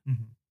storage,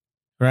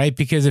 right?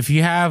 Because if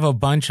you have a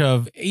bunch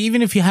of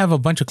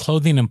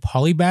clothing in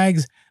poly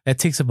bags, that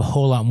takes up a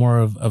whole lot more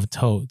of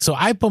tote. So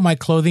I put my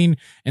clothing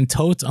in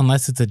totes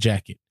unless it's a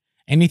jacket.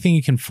 Anything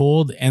you can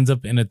fold ends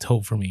up in a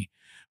tote for me,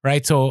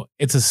 right? So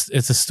it's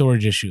a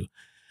storage issue.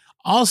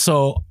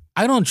 Also,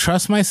 I don't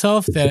trust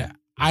myself that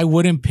I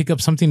wouldn't pick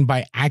up something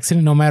by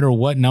accident, no matter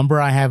what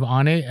number I have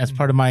on it as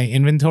part of my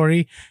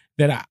inventory,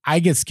 that I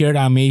get scared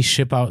I may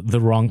ship out the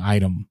wrong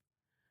item,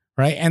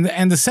 right?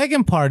 And the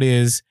second part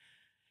is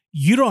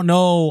you don't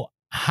know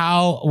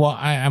how, well,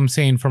 I'm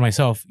saying for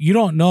myself, you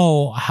don't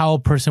know how a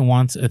person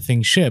wants a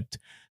thing shipped.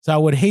 So I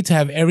would hate to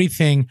have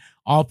everything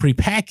all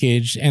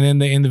prepackaged and then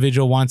the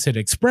individual wants it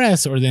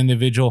express, or the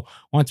individual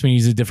wants me to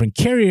use a different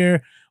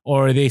carrier,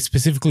 or they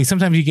specifically,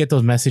 sometimes you get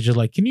those messages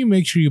like, can you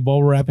make sure you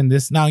bubble wrap in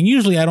this? Now,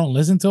 usually I don't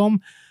listen to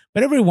them,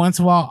 but every once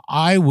in a while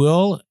I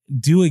will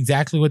do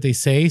exactly what they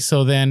say.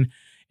 So then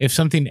if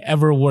something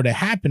ever were to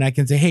happen, I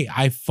can say, hey,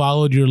 I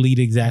followed your lead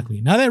exactly.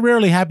 Now that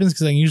rarely happens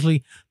because I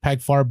usually pack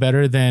far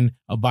better than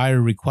a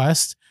buyer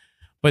request.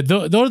 But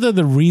those are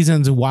the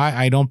reasons why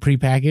I don't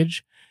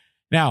prepackage.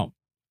 Now,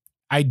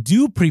 I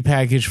do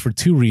prepackage for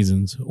 2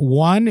 reasons.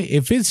 One,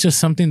 if it's just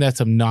something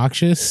that's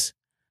obnoxious,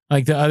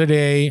 like the other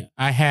day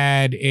I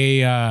had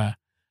I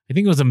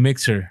think it was a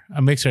mixer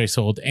I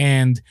sold,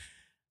 and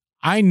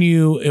I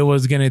knew it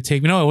was going to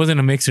take me. No, it wasn't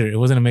a mixer. It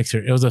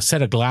was a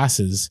set of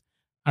glasses.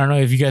 I don't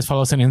know if you guys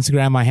follow us on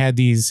Instagram. I had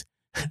these.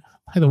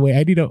 By the way,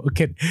 I need to.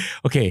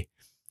 Okay.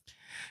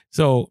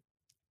 So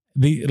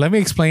let me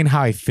explain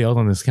how I failed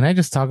on this. Can I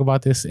just talk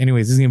about this?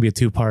 Anyways, this is gonna be a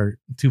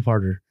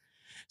two-parter.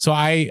 So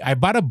I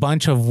bought a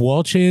bunch of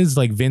Welch's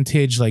like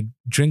vintage like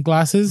drink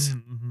glasses,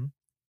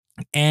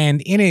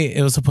 and in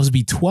it was supposed to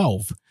be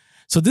 12.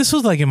 So this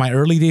was like in my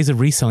early days of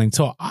reselling.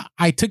 So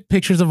I took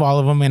pictures of all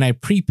of them and I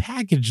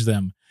prepackaged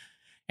them,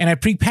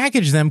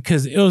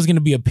 because it was gonna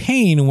be a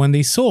pain when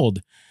they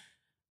sold.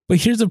 But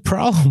here's the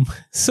problem.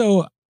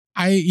 So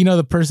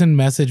the person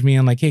messaged me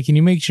and like, hey, can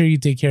you make sure you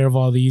take care of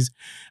all these?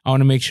 I want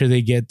to make sure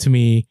they get to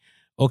me.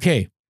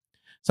 Okay.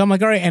 So I'm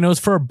like, all right. And it was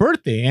for a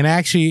birthday. And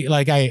actually,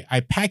 like I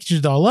packaged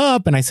it all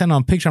up and I sent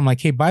them a picture. I'm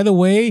like, hey, by the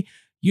way,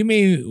 you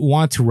may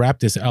want to wrap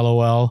this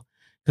LOL.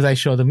 Because I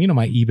showed them,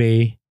 my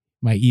eBay,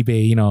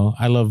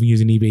 I love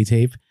using eBay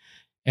tape.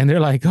 And they're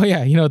like, oh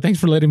yeah,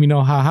 thanks for letting me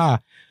know. Haha.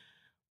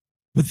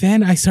 But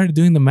then I started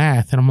doing the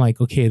math and I'm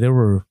like, okay, there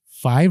were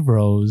 5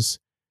 rows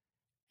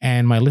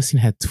and my listing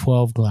had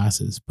 12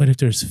 glasses. But if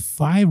there's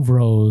 5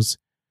 rows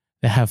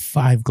that have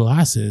 5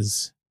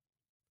 glasses,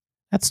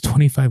 that's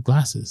 25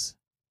 glasses.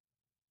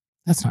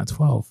 That's not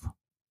 12.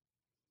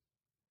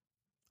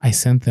 I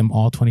sent them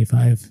all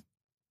 25.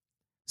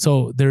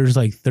 So there's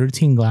like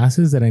 13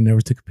 glasses that I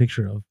never took a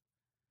picture of.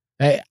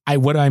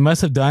 What I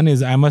must have done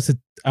is I must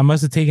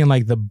have taken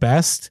like the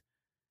best,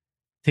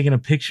 taken a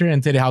picture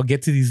and said I'll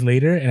get to these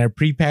later, and I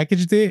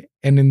prepackaged it.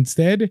 And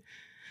instead,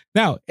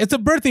 now it's a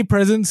birthday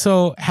present,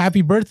 so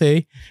happy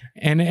birthday,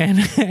 and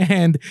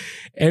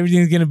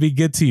everything's gonna be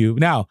good to you.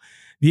 Now,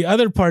 the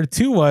other part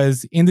too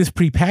was in this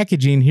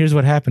prepackaging. Here's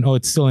what happened. Oh,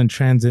 it's still in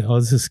transit. Oh,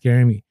 this is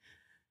scaring me,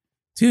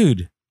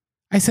 dude.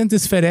 I sent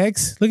this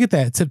FedEx. Look at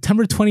that.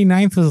 September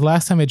 29th was the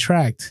last time I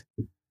tracked.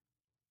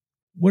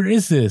 Where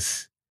is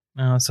this?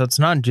 Oh, so it's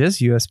not just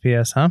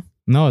USPS, huh?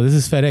 No, this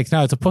is FedEx.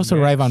 Now, it's supposed to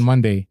arrive on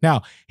Monday.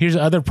 Now, here's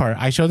the other part.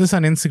 I showed this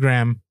on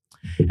Instagram.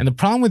 And the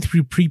problem with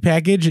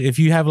prepackaged, if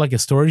you have like a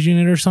storage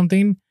unit or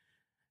something,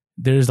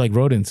 there's like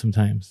rodents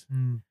sometimes.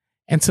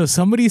 And so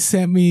somebody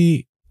sent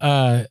me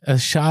a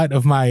shot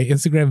of my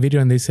Instagram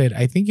video and they said,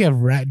 I think you have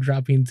rat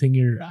droppings in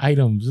your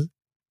items.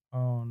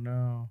 Oh,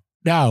 no.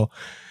 Now,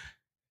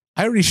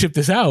 I already shipped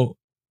this out.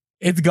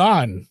 It's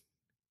gone.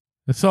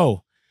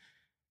 So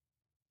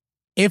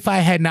if I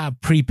had not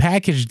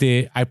prepackaged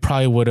it, I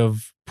probably would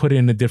have put it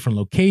in a different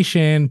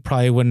location.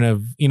 Probably wouldn't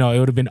have, it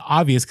would have been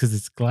obvious because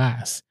it's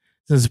glass.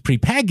 Since it's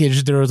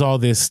prepackaged, there was all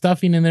this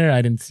stuffing in there.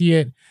 I didn't see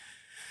it.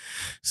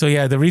 So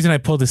yeah, the reason I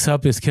pulled this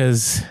up is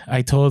because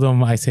I told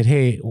them, I said,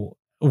 hey,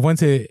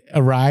 once it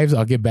arrives,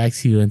 I'll get back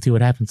to you and see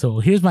what happens. So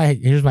here's my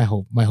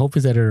hope. My hope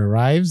is that it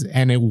arrives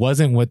and it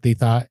wasn't what they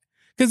thought.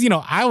 Because,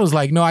 I was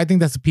like, no, I think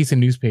that's a piece of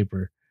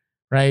newspaper,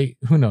 right?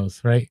 Who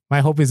knows, right?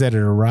 My hope is that it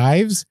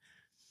arrives.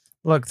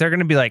 Look, they're going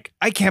to be like,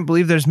 I can't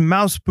believe there's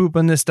mouse poop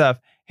on this stuff.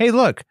 Hey,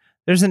 look,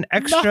 there's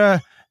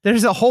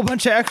there's a whole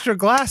bunch of extra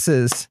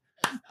glasses.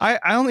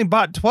 I only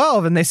bought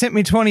 12 and they sent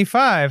me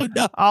 25.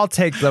 No. I'll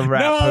take the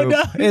rat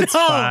poop. It's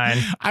fine.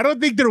 I don't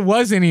think there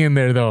was any in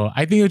there, though.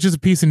 I think it was just a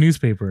piece of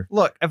newspaper.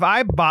 Look, if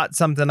I bought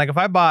something, like if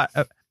I bought...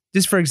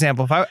 just for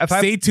example,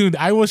 stay tuned.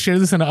 I will share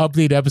this in an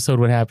update episode.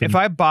 What happened? If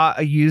I bought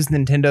a used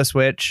Nintendo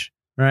Switch,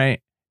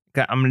 right?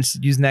 I'm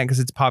just using that because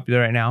it's popular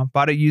right now.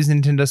 Bought a used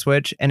Nintendo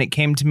Switch and it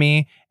came to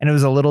me and it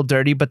was a little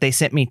dirty, but they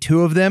sent me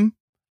 2 of them.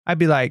 I'd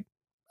be like,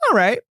 all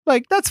right,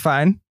 like that's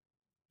fine.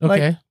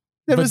 Okay.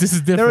 Like, this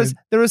is different.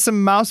 There was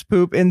some mouse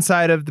poop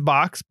inside of the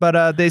box,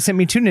 but they sent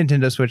me 2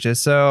 Nintendo Switches,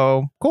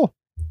 so cool.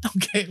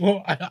 Okay,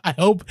 well, I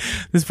hope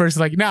this person's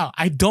like, no,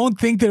 I don't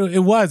think that it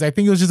was. I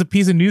think it was just a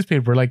piece of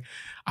newspaper. Like,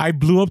 I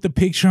blew up the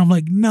picture. I'm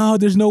like, no,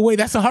 there's no way.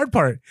 That's the hard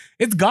part.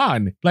 It's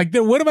gone. Like,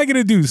 what am I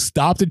gonna do?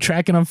 Stop the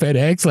tracking on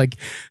FedEx? Like,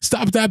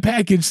 stop that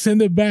package,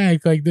 send it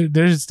back. Like,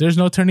 there's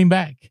no turning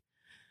back.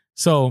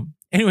 So,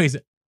 anyways,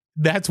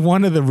 that's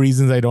one of the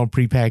reasons I don't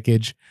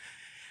prepackage.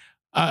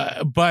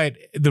 But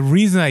the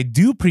reason I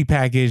do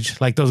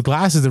prepackage, like those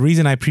glasses, the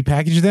reason I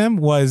prepackaged them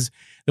was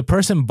the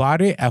person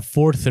bought it at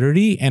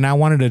 4:30 and I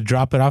wanted to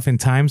drop it off in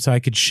time so I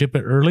could ship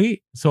it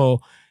early. So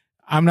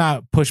I'm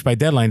not pushed by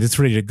deadlines. It's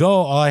ready to go.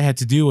 All I had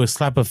to do was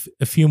slap a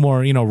few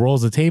more,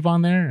 rolls of tape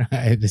on there. I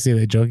had to say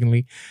that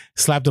jokingly.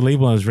 Slap the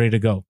label and I was ready to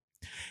go.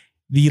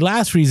 The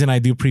last reason I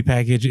do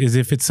prepackage is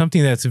if it's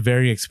something that's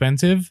very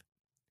expensive,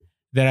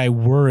 that I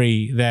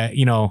worry that,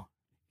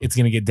 it's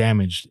going to get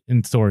damaged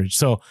in storage.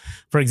 So,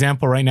 for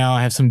example, right now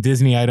I have some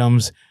Disney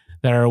items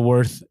that are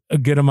worth a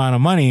good amount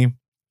of money,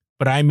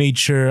 but I made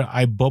sure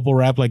I bubble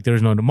wrap like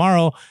there's no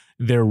tomorrow.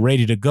 They're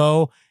ready to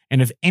go.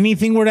 And if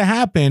anything were to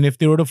happen, if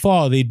they were to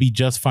fall, they'd be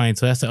just fine.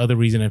 So that's the other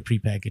reason I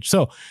prepackage.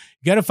 So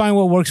you got to find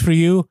what works for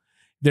you.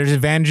 There's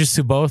advantages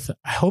to both.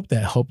 I hope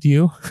that helped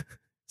you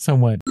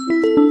somewhat.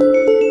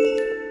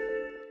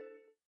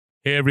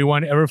 Hey,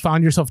 everyone. Ever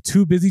found yourself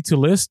too busy to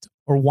list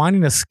or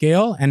wanting to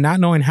scale and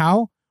not knowing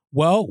how?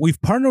 Well, we've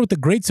partnered with a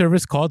great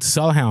service called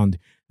Sellhound.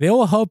 They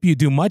will help you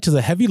do much of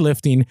the heavy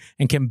lifting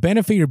and can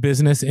benefit your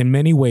business in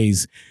many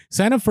ways.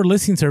 Sign up for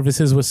listing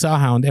services with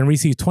Sellhound and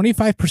receive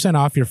 25%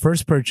 off your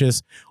first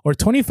purchase or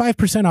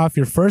 25% off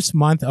your first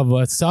month of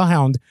a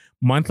Sellhound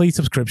monthly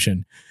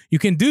subscription. You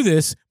can do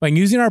this by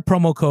using our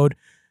promo code,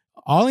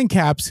 all in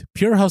caps,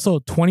 Pure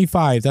Hustle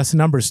 25. That's the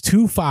numbers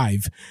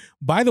 25.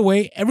 By the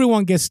way,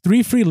 everyone gets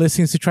 3 free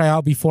listings to try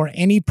out before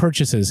any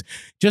purchases.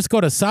 Just go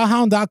to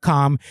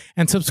sellhound.com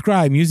and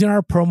subscribe using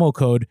our promo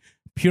code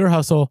Pure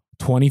Hustle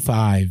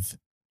 25.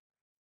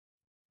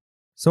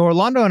 So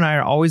Orlando and I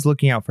are always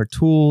looking out for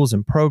tools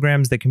and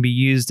programs that can be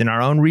used in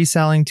our own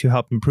reselling to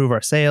help improve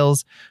our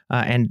sales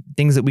and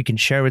things that we can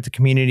share with the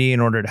community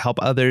in order to help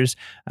others.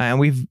 And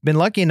we've been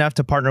lucky enough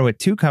to partner with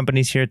 2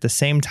 companies here at the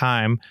same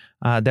time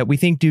that we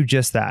think do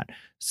just that.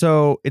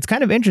 So it's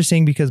kind of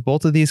interesting because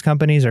both of these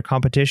companies are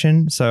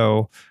competition.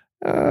 So,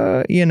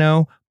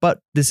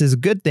 but this is a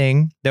good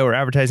thing that we're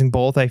advertising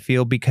both, I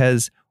feel,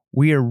 because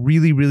we are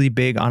really, really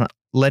big on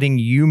letting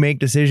you make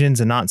decisions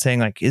and not saying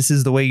like, this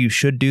is the way you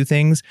should do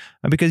things,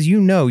 because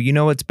you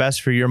know what's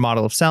best for your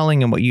model of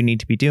selling and what you need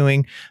to be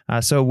doing.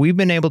 So we've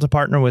been able to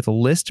partner with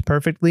List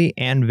Perfectly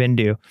and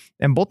Vendoo.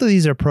 And both of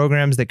these are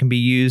programs that can be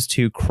used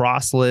to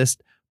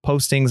cross-list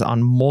postings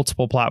on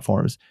multiple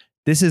platforms.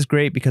 This is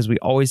great because we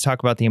always talk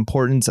about the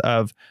importance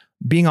of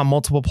being on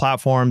multiple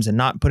platforms and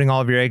not putting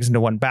all of your eggs into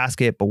one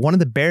basket. But one of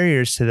the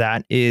barriers to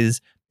that is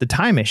the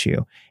time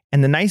issue.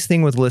 And the nice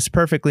thing with List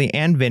Perfectly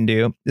and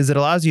Vendoo is it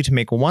allows you to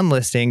make one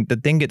listing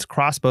that then gets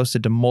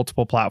cross-posted to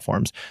multiple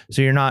platforms.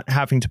 So you're not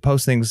having to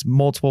post things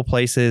multiple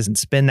places and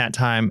spend that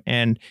time.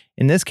 And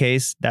in this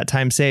case, that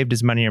time saved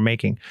is money you're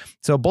making.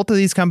 So both of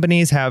these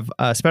companies have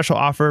a special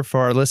offer for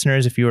our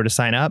listeners if you were to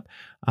sign up.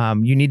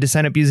 You need to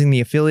sign up using the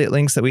affiliate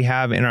links that we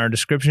have in our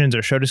descriptions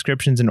or show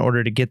descriptions in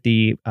order to get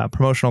the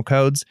promotional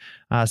codes.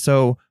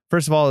 So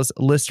first of all is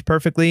List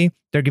Perfectly.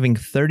 They're giving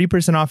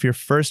 30% off your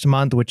first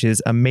month, which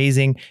is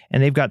amazing.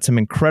 And they've got some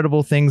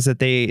incredible things that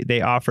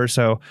they offer.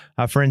 So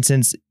for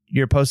instance,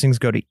 your postings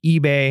go to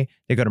eBay,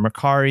 they go to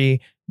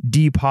Mercari,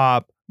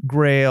 Depop,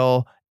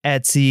 Grail,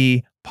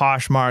 Etsy,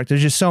 Poshmark.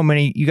 There's just so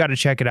many. You got to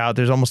check it out.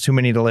 There's almost too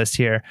many to list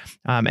here.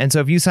 And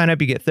so if you sign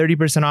up, you get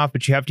 30% off,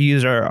 but you have to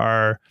use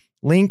our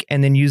link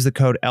and then use the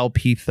code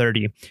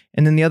LP30.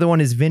 And then the other one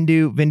is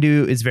Vendoo.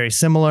 Vendoo is very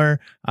similar.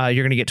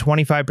 You're going to get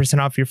 25%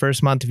 off your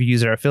first month if you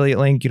use our affiliate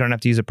link. You don't have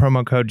to use a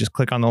promo code. Just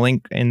click on the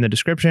link in the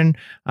description.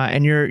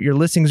 And your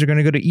listings are going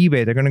to go to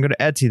eBay. They're going to go to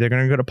Etsy. They're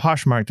going to go to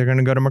Poshmark. They're going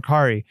to go to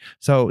Mercari.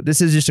 So this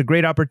is just a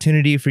great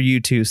opportunity for you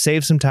to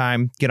save some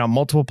time, get on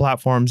multiple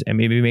platforms, and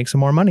maybe make some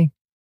more money.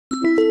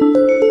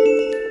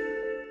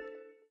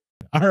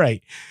 All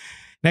right.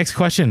 Next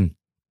question.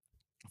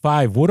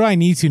 5. What do I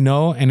need to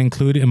know and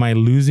include in my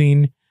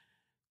losing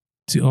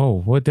to,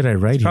 what did I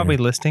write here? Probably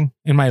listing.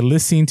 In my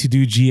listing to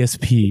do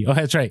GSP. Oh,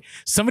 that's right.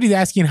 Somebody's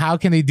asking how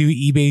can they do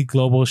eBay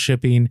global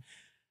shipping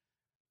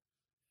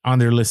on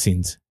their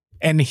listings?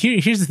 And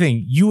here's the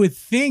thing. You would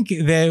think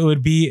that it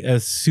would be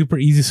a super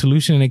easy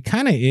solution, and it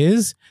kind of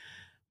is,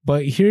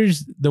 but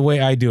here's the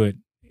way I do it.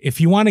 If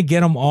you want to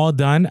get them all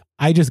done,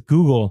 I just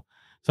Google.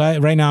 So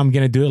right now I'm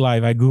going to do it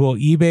live. I Google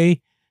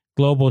eBay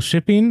global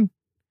shipping,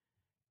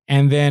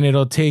 and then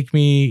it'll take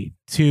me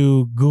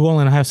to Google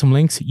and I have some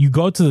links. You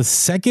go to the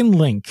second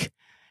link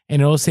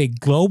and it'll say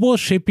global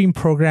shipping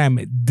program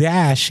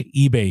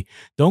 -eBay.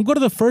 Don't go to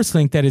the first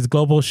link that is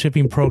global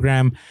shipping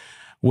program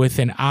with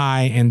an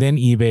I and then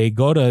eBay.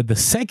 Go to the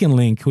second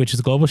link, which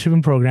is global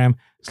shipping program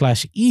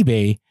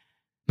 /eBay,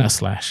 not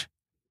slash,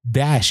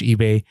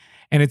 -eBay.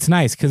 And it's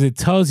nice because it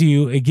tells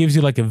you, it gives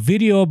you like a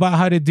video about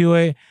how to do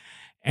it.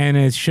 And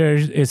it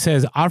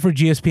says offer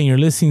GSP in your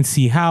listing,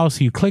 see how.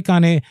 So you click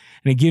on it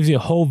and it gives you a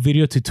whole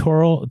video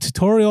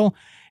tutorial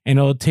and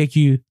it'll take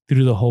you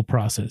through the whole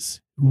process.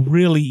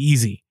 Really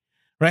easy,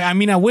 right? I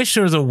mean, I wish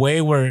there was a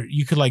way where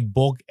you could like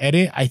bulk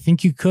edit. I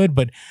think you could,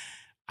 but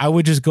I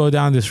would just go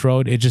down this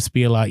road. It'd just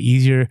be a lot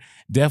easier.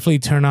 Definitely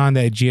turn on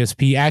that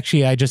GSP.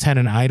 Actually, I just had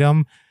an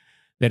item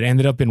that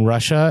ended up in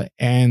Russia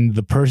and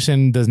the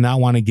person does not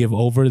want to give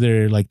over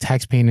their like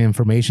tax-paying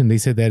information. They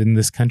said that in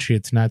this country,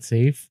 it's not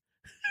safe.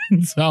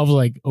 So I was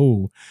like,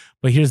 oh,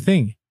 but here's the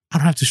thing. I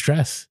don't have to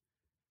stress.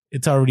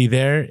 It's already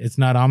there. It's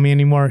not on me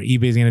anymore.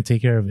 eBay's going to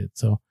take care of it.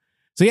 So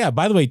yeah,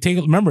 by the way,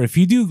 remember, if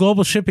you do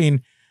global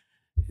shipping,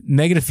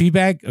 negative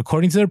feedback,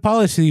 according to their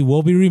policy,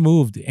 will be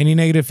removed. Any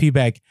negative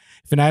feedback.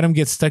 If an item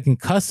gets stuck in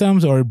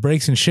customs or it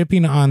breaks in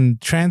shipping on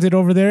transit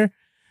over there,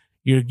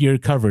 you're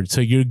covered.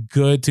 So you're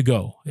good to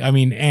go. I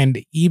mean,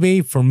 and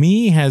eBay for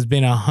me has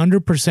been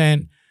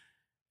 100%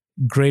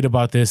 great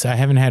about this. I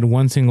haven't had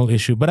one single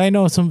issue, but I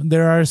know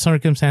there are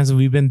circumstances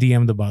we've been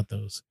DM'd about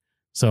those.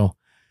 So,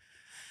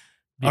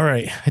 all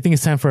right. I think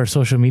it's time for our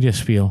social media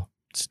spiel.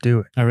 Let's do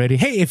it. Already.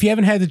 Hey, if you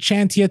haven't had the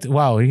chance yet,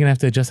 wow, you're going to have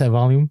to adjust that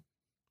volume.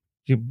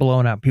 You're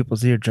blowing out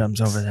people's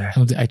eardrums over there.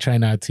 I try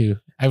not to.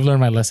 I've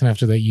learned my lesson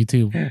after that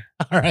YouTube.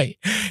 All right.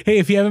 Hey,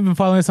 if you haven't been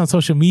following us on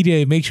social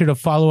media, make sure to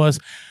follow us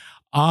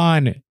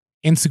on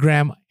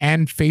Instagram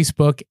and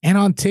Facebook and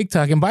on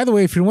TikTok. And by the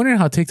way, if you're wondering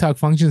how TikTok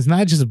functions, it's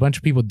not just a bunch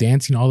of people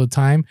dancing all the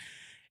time.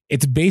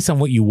 It's based on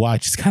what you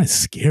watch. It's kind of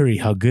scary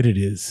how good it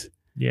is.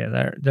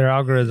 Yeah, their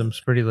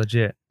algorithm's pretty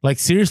legit. Like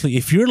seriously,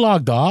 if you're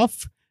logged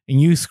off and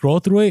you scroll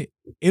through it,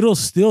 it'll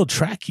still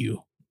track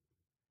you.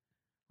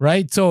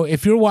 Right? So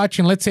if you're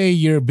watching, let's say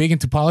you're big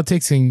into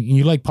politics and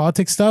you like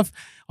politics stuff,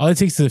 all it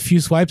takes is a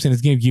few swipes and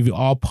it's going to give you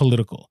all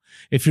political.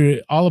 If you're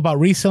all about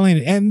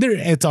reselling, and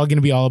it's all going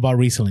to be all about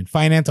reselling,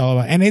 finance, all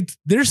about, and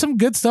there's some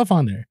good stuff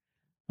on there.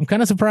 I'm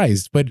kind of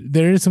surprised, but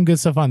there is some good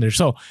stuff on there.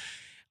 So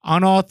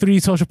on all 3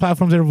 social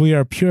platforms, we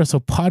are Pure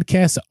Hustle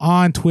Podcast.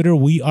 On Twitter,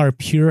 we are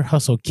Pure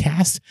Hustle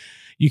Cast.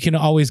 You can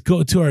always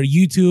go to our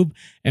YouTube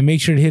and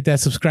make sure to hit that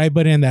subscribe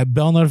button and that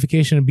bell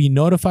notification to be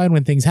notified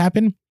when things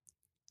happen.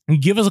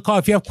 And give us a call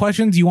if you have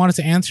questions you want us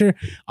to answer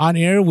on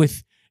air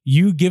with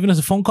you giving us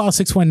a phone call,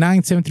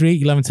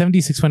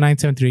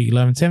 619-738-1170,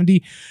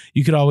 619-738-1170.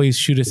 You could always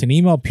shoot us an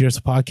email,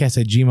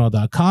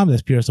 purehustlepodcast@gmail.com.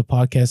 That's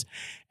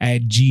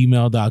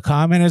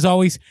purehustlepodcast@gmail.com. And as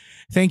always,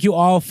 thank you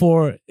all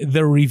for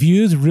the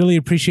reviews. Really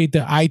appreciate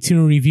the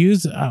iTunes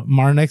reviews.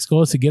 Our next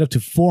goal is to get up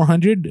to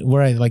 400.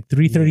 We're at like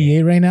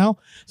 338 right now.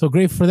 So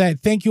grateful for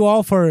that. Thank you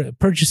all for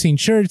purchasing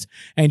shirts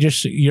and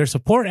just your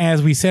support.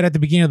 As we said at the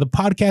beginning of the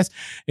podcast,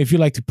 if you'd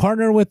like to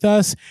partner with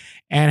us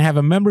and have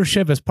a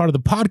membership as part of the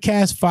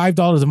podcast,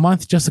 $5 a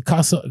month, just the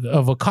cost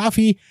of a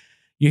coffee,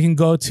 you can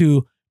go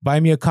to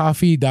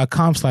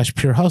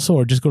buymeacoffee.com/purehustle,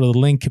 or just go to the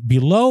link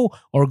below,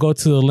 or go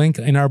to the link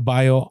in our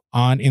bio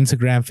on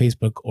Instagram,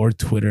 Facebook, or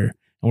Twitter.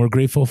 And we're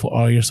grateful for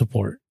all your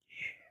support.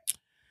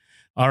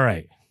 All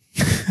right.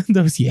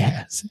 Those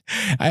yes.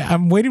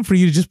 I'm waiting for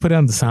you to just put it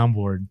on the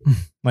soundboard.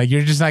 Like,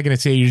 you're just not going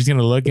to say it. You're just going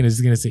to look and it's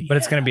going to say, but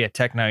it's going to be a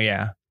techno.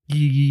 Yeah.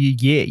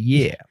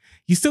 Yeah.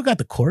 You still got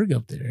the Korg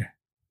up there.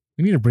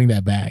 We need to bring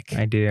that back.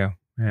 I do.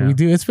 Yeah. We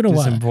do. It's been a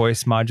while. Some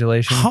voice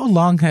modulation. How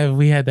long have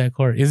we had that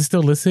Korg? Is it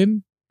still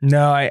listening?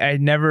 No, I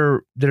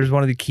never. There's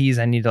one of the keys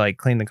I need to like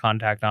clean the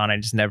contact on. I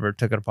just never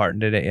took it apart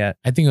and did it yet.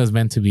 I think it was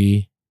meant to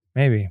be.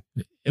 Maybe.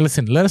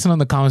 Listen, let us know in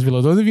the comments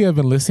below. Those of you who have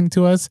been listening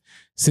to us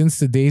since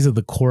the days of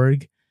the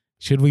Korg,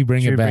 should we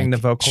bring it back? Bring the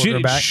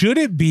vocoder back? Should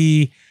it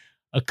be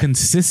a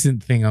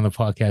consistent thing on the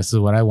podcast? Is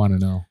what I want to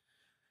know.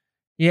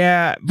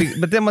 Yeah,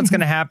 but then what's going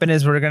to happen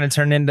is we're going to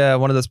turn into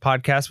one of those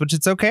podcasts, which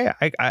it's okay.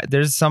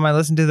 There's some I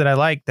listen to that I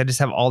like that just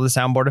have all the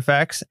soundboard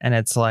effects, and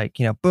it's like,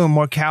 you know, boom,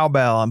 more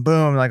cowbell, and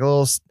boom, like a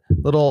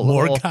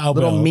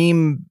little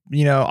meme,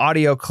 you know,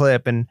 audio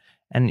clip, and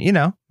you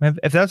know,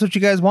 if that's what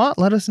you guys want,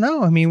 let us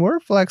know. I mean, we're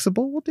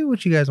flexible. We'll do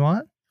what you guys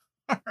want.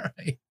 All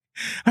right.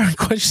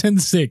 Question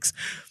 6.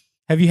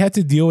 Have you had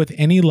to deal with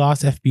any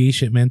lost FBA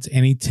shipments?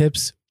 Any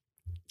tips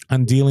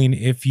on dealing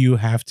if you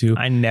have to?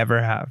 I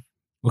never have.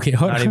 Okay,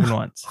 not even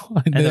once.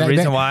 And the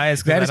reason why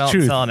is because I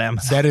don't sell on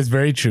Amazon. That is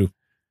very true.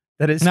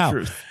 That is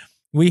true.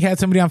 We had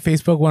somebody on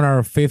Facebook, one of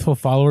our faithful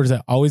followers,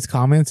 that always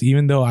comments,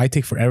 even though I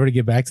take forever to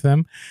get back to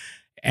them.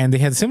 And they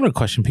had a similar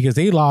question because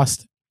they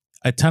lost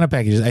a ton of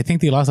packages. I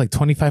think they lost like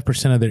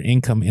 25% of their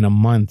income in a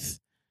month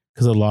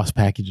because of lost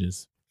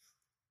packages.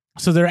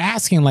 So they're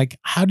asking, like,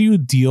 how do you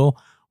deal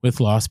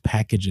with lost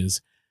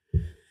packages?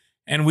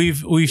 And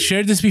we've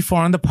shared this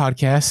before on the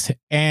podcast.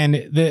 And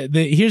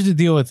here's the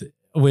deal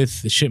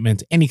with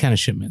shipments, any kind of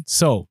shipment.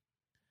 So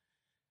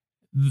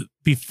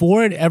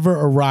before it ever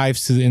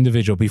arrives to the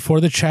individual,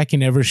 before the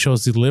tracking ever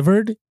shows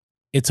delivered,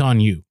 it's on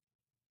you.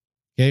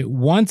 Okay.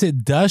 Once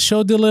it does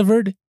show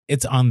delivered,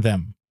 it's on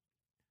them.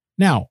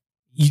 Now,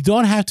 you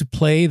don't have to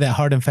play that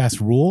hard and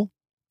fast rule.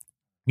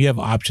 You have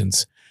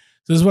options.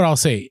 So this is what I'll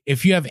say.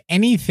 If you have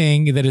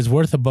anything that is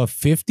worth above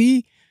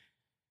 50,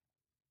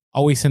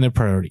 always send it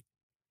priority,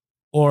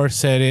 or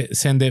send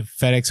it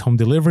FedEx home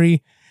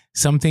delivery,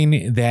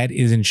 something that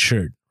is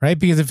insured, right?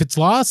 Because if it's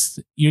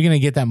lost, you're going to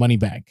get that money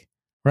back,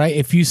 right?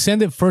 If you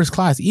send it first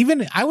class,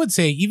 I would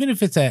say, even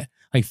if it's at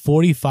like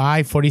 $45,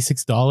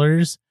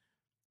 $46,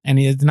 and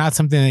it's not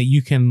something that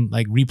you can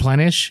like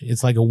replenish,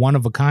 it's like a one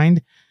of a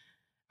kind,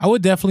 I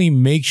would definitely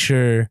make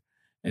sure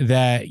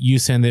that you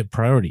send it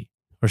priority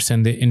or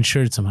send it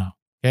insured somehow.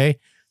 Okay.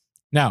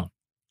 Now,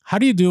 how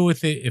do you deal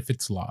with it if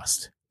it's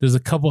lost? There's a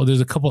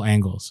couple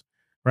angles,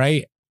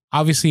 right?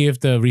 Obviously, if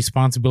the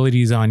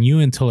responsibility is on you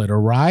until it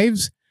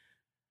arrives,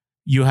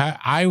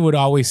 I would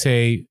always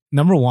say,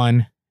 number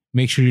one,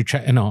 make sure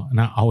you're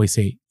not always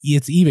say,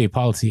 it's eBay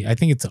policy. I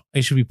think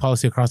it should be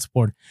policy across the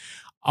board.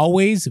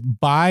 Always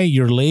buy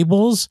your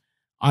labels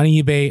on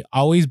eBay.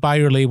 Always buy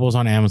your labels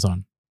on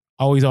Amazon.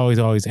 Always, always,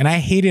 always. And I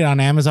hate it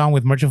on Amazon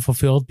with Merchant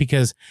Fulfilled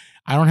because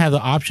I don't have the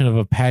option of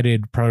a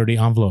padded priority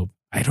envelope.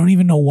 I don't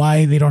even know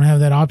why they don't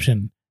have that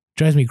option. It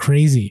drives me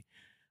crazy.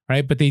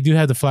 Right? But they do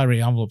have the flat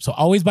rate envelope. So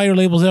always buy your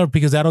labels there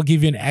because that'll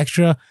give you an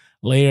extra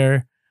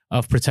layer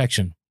of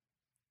protection.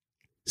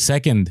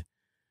 Second,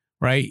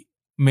 right?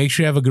 Make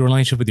sure you have a good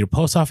relationship with your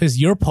post office.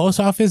 Your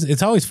post office,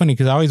 it's always funny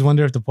because I always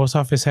wonder if the post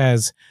office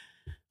has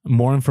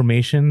more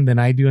information than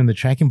I do in the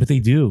tracking, but they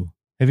do.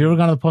 Have you ever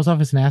gone to the post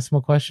office and asked them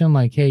a question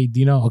like, hey, do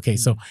you know? Okay,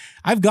 so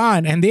I've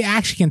gone and they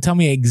actually can tell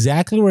me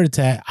exactly where it's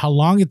at, how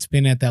long it's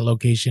been at that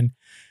location,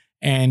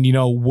 and, you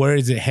know, where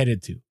is it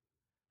headed to?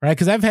 Right?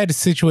 Because I've had a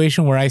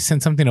situation where I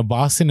sent something to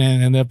Boston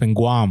and ended up in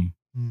Guam.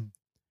 And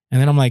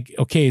then I'm like,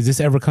 okay, is this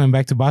ever coming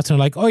back to Boston?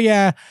 They're like, oh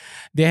yeah,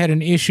 they had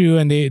an issue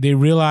and they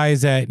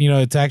realized that, you know,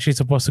 it's actually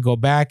supposed to go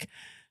back.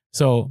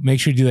 So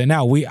make sure you do that.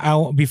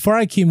 Now, before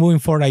I keep moving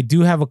forward, I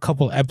do have a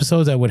couple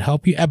episodes that would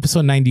help you.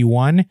 Episode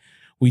 91,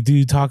 we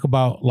do talk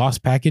about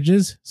lost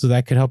packages. So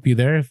that could help you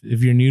there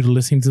if you're new to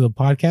listening to the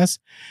podcast.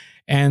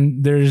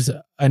 And there's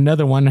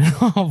another one.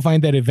 I'll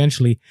find that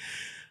eventually.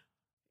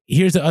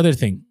 Here's the other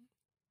thing.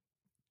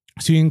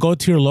 So you can go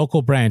to your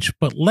local branch,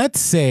 but let's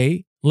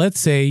say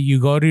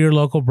you go to your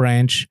local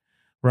branch,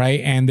 right?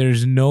 And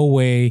there's no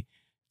way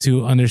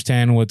to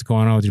understand what's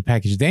going on with your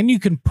package. Then you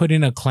can put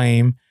in a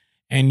claim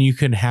and you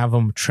can have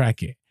them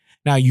track it.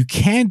 Now you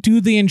can't do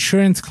the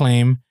insurance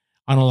claim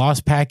on a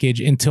lost package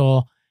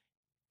until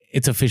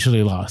it's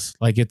officially lost.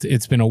 Like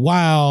it's been a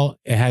while.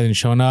 It hasn't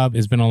shown up.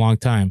 It's been a long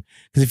time.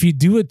 Because if you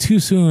do it too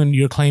soon,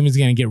 your claim is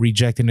going to get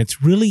rejected. And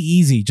it's really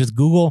easy. Just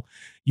Google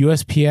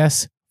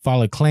USPS,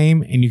 file a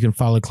claim, and you can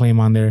file a claim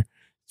on there.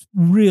 It's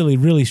really,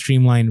 really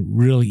streamlined,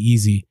 really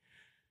easy.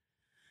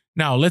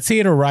 Now, let's say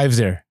it arrives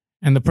there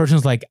and the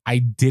person's like, I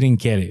didn't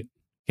get it.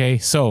 Okay.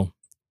 So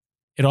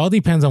it all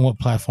depends on what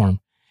platform.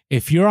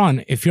 If you're on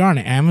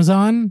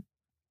Amazon,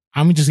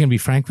 I'm just going to be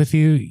frank with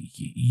you.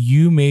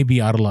 You may be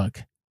out of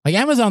luck. Like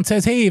Amazon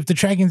says, hey, if the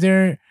tracking's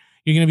there,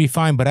 you're going to be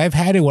fine. But I've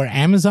had it where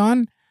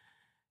Amazon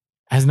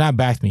has not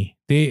backed me.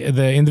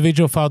 The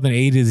individual filed an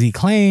A to Z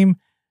claimed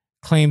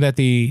that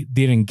they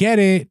didn't get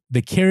it.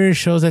 The carrier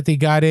shows that they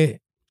got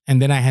it.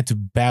 And then I had to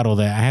battle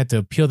that. I had to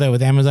appeal that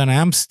with Amazon. And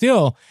I'm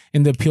still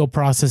in the appeal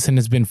process and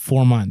it's been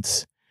 4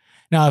 months.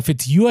 Now, if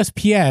it's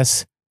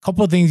USPS, a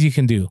couple of things you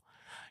can do.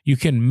 You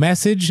can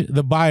message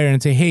the buyer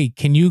and say, hey,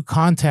 can you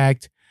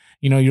contact,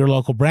 your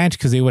local branch?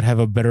 Because they would have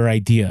a better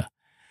idea.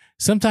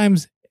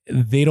 Sometimes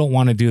they don't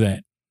want to do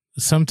that.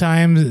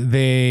 Sometimes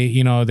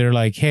they're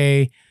like,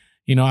 hey,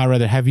 I'd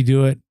rather have you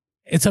do it.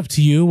 It's up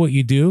to you what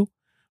you do,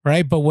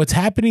 right? But what's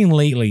happening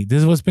lately, this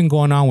is what's been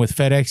going on with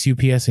FedEx,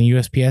 UPS, and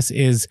USPS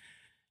is,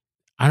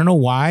 I don't know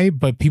why,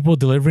 but people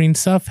delivering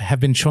stuff have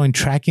been showing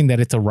tracking that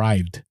it's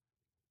arrived.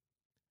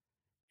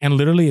 And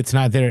literally it's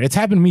not there. It's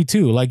happened to me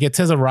too. Like it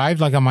says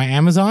arrived like on my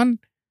Amazon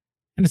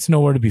and it's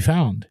nowhere to be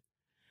found.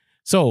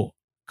 So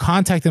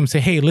contact them, say,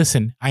 hey,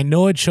 listen, I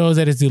know it shows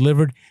that it's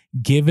delivered.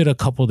 Give it a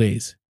couple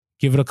days.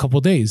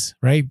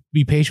 Right?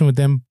 Be patient with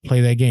them.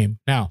 Play that game.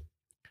 Now,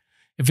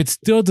 if it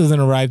still doesn't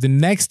arrive, the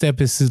next step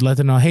is to let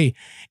them know, hey,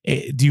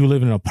 do you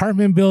live in an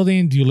apartment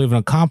building? Do you live in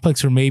a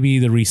complex? Or maybe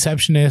the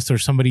receptionist or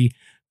somebody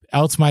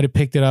else might have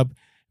picked it up.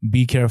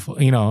 Be careful.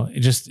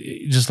 Just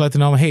let them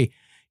know, hey,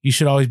 you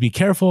should always be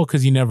careful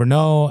because you never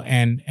know.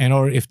 And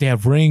or if they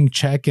have Ring,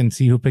 check and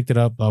see who picked it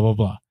up, blah, blah,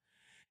 blah.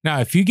 Now,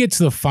 if you get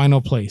to the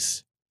final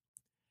place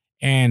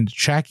and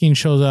tracking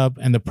shows up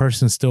and the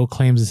person still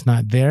claims it's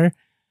not there,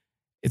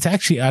 it's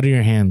actually out of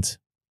your hands,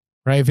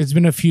 right? If it's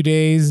been a few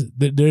days,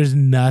 there's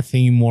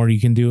nothing more you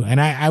can do. And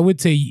I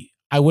would say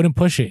I wouldn't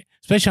push it,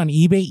 especially on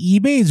eBay.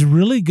 eBay is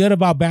really good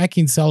about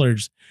backing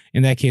sellers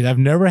in that case. I've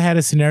never had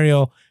a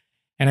scenario,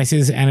 and I say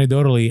this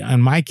anecdotally,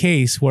 on my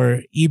case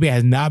where eBay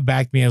has not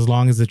backed me as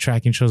long as the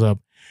tracking shows up.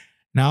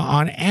 Now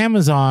on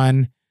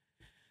Amazon,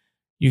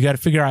 you got to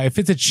figure out if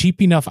it's a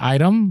cheap enough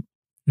item.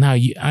 Now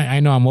I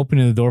know I'm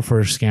opening the door for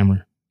a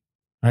scammer,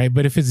 right?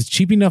 But if it's a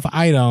cheap enough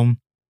item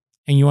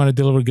and you want to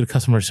deliver good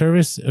customer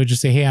service, it would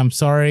just say, hey, I'm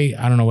sorry,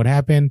 I don't know what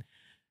happened.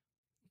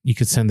 You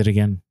could send it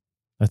again.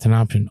 That's an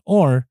option.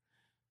 Or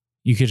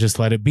you could just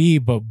let it be,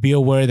 but be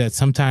aware that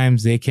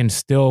sometimes they can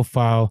still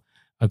file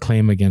a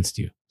claim against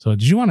you. So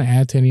did you want to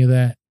add to any of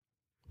that?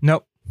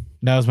 Nope.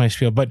 That was my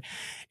spiel, but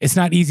it's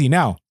not easy.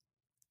 Now,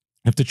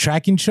 if the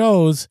tracking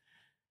shows,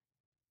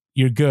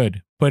 you're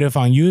good. But if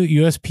on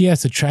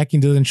USPS, the tracking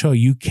doesn't show,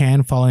 you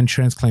can file an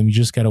insurance claim. You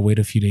just got to wait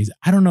a few days.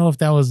 I don't know if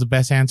that was the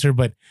best answer,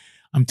 but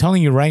I'm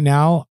telling you right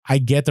now, I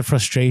get the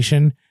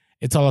frustration.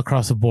 It's all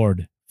across the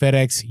board.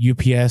 FedEx,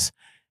 UPS,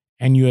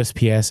 and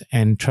USPS.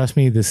 And trust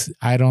me,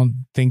 I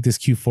don't think this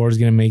Q4 is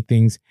going to make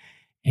things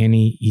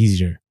any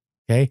easier.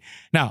 Okay.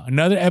 Now,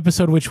 another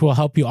episode which will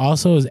help you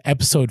also is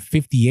episode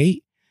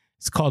 58.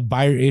 It's called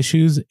Buyer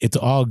Issues. It's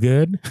all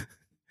good.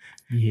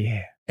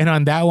 Yeah. And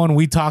on that one,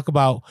 we talk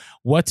about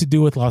what to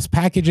do with lost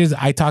packages.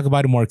 I talk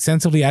about it more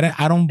extensively.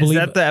 I don't believe.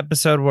 Is that the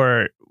episode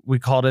where we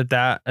called it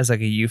that as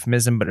like a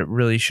euphemism, but it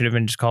really should have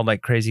been just called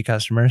like crazy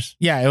customers?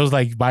 Yeah, it was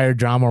like buyer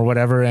drama or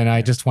whatever. And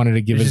I just wanted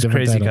to give it a different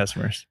crazy title.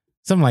 Customers.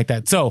 Something like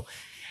that. So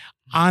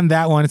on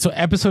that one, so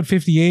episode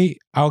 58,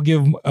 I'll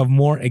give a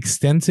more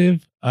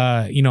extensive,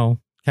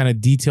 kind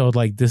of detailed,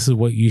 like this is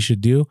what you should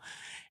do.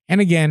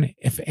 And again,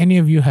 if any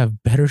of you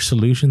have better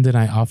solution than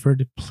I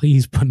offered,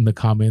 please put in the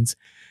comments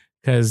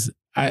because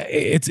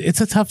it's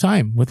a tough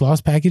time with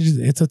lost packages.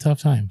 It's a tough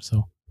time.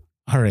 So,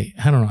 all right.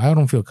 I don't know. I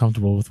don't feel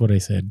comfortable with what I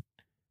said,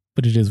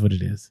 but it is what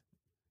it is.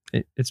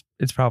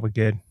 It's probably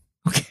good.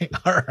 Okay.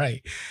 All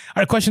right.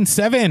 Question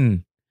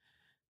 7.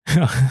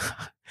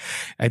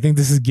 I think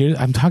this is geared.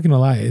 I'm talking a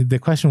lot. The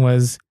question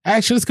was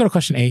actually, let's go to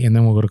question 8 and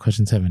then we'll go to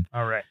question 7.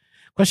 All right.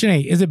 Question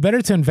 8, is it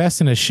better to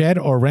invest in a shed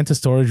or rent a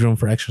storage room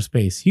for extra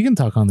space? You can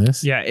talk on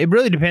this. Yeah, it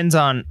really depends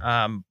on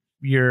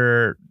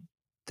the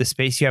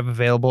space you have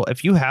available.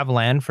 If you have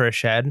land for a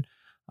shed,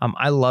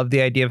 I love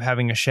the idea of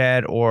having a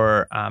shed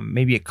or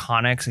maybe a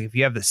Connex. Like if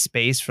you have the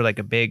space for like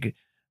a big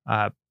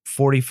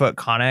 40-foot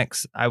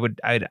Connex,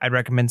 I'd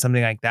recommend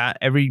something like that.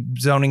 Every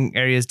zoning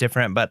area is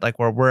different, but like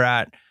where we're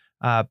at,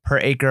 per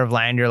acre of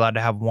land, you're allowed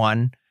to have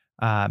one.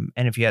 And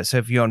if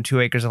you own 2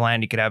 acres of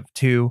land, you could have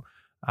 2.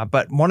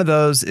 But one of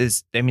those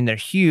is, they're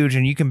huge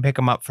and you can pick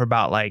them up for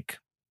about like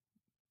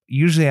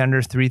usually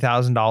under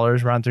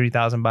 $3,000, around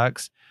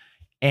 $3,000.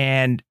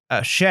 And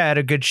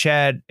a good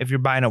shed, if you're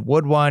buying a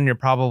wood one, you're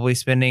probably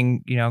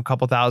spending, a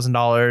couple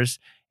 $1,000s.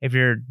 If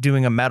you're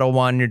doing a metal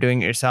one, you're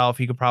doing it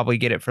yourself, you could probably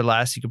get it for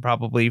less. You could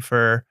probably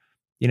for,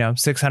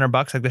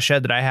 $600, like the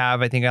shed that I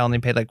have, I think I only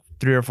paid like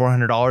 $300 or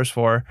 $400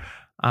 for.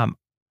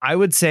 I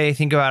would say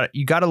think about it.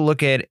 You got to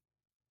look at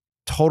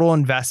total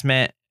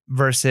investment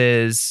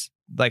versus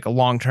like a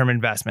long-term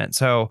investment.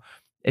 So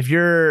if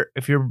you're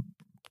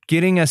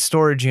getting a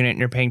storage unit and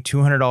you're paying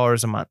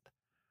 $200 a month,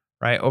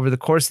 right? Over the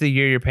course of the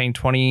year, you're paying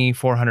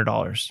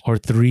 $2,400 or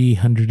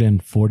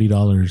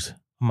 $340 a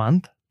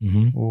month.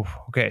 Mm-hmm. Oof.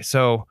 Okay,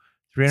 so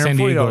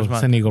 $340 a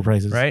month. San Diego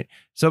prices, right?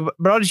 So,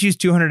 but I'll just use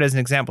 200 as an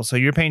example. So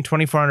you're paying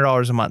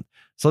 $2,400 a month.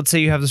 So let's say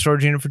you have the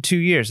storage unit for 2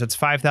 years. That's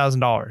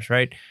 $5,000,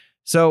 right?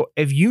 So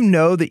if you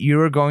know that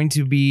you are going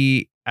to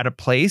be at a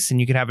place and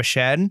you can have a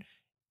shed,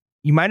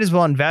 you might as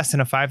well invest in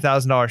a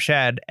 $5,000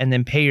 shed and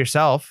then pay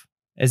yourself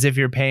as if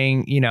you're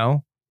paying, you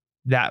know,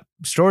 that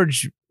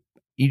storage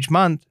each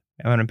month.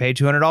 I'm going to pay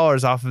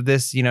 $200 off of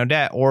this, you know,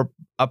 debt, or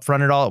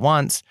upfront it all at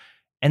once.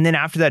 And then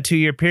after that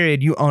 2-year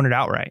period, you own it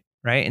outright,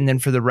 right? And then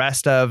for the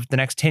rest of the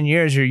next 10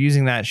 years, you're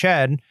using that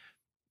shed.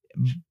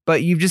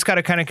 But you've just got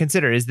to kind of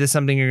consider, is this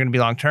something you're going to be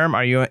long-term?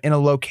 Are you in a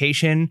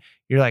location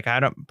you're like,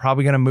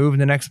 probably going to move in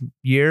the next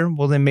year?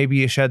 Well, then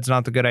maybe a shed's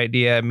not the good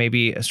idea.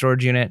 Maybe a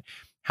storage unit.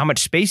 How much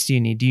space do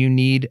you need? Do you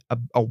need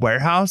a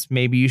warehouse?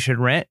 Maybe you should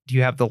rent. Do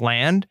you have the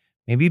land?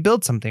 Maybe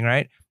build something,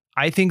 right?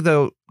 I think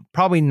though,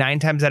 probably 9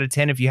 times out of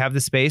 10, if you have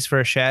the space for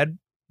a shed,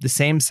 the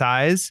same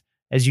size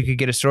as you could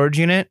get a storage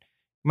unit,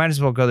 you might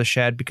as well go the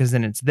shed, because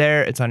then it's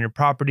there, it's on your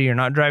property, you're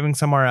not driving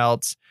somewhere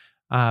else.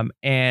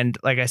 And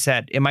like I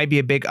said, it might be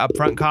a big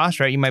upfront cost,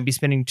 right? You might be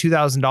spending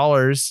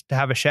 $2,000 to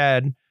have a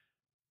shed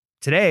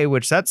today,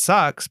 which that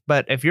sucks.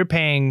 But if you're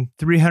paying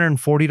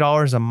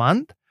 $340 a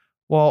month,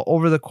 well,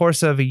 over the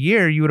course of a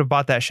year, you would have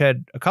bought that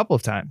shed a couple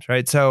of times,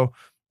 right? So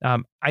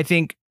I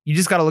think you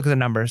just got to look at the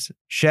numbers.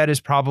 Shed is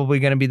probably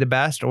going to be the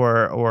best,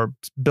 or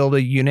build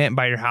a unit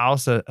by your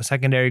house, a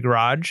secondary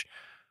garage.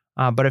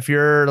 But if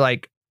you're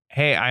like,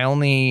 hey, I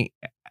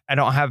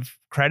don't have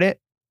credit,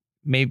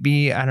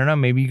 maybe, I don't know,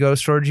 maybe you go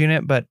storage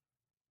unit. But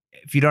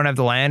if you don't have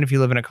the land, if you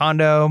live in a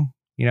condo,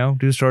 you know,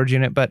 do a storage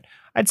unit. But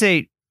I'd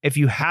say if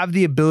you have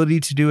the ability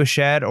to do a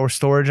shed or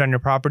storage on your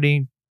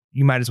property,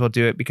 you might as well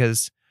do it,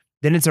 because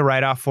then it's a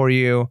write-off for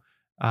you.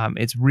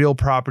 It's real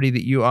property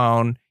that you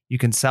own. You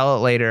can sell it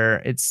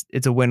later. It's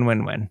a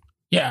win-win-win.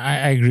 Yeah,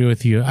 I agree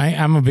with you.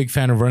 I'm a big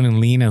fan of running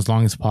lean as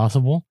long as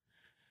possible,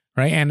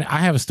 right? And I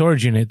have a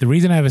storage unit. The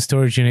reason I have a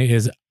storage unit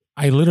is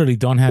I literally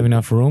don't have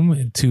enough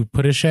room to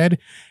put a shed.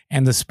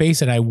 And the space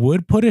that I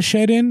would put a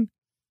shed in,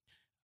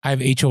 I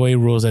have HOA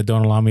rules that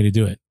don't allow me to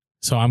do it.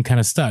 So I'm kind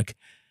of stuck.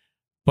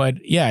 But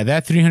yeah,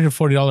 that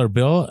 $340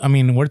 bill, I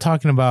mean, we're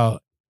talking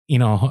about, you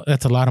know,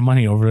 that's a lot of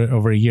money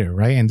over a year,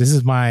 right? And this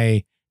is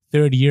my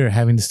 3rd year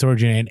having the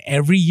storage unit. And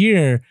every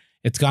year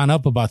it's gone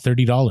up about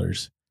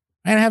 $30.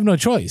 And I have no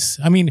choice.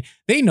 I mean,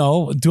 they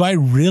know, do I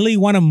really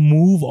want to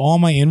move all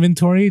my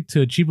inventory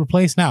to a cheaper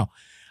place? Now,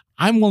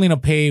 I'm willing to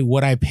pay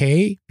what I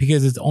pay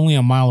because it's only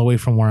a mile away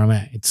from where I'm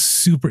at. It's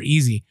super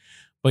easy.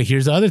 But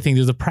here's the other thing.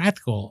 There's a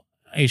practical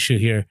issue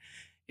here,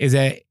 is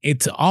that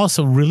it's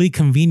also really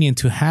convenient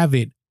to have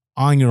it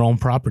on your own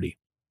property.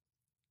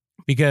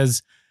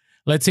 Because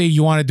let's say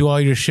you want to do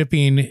all your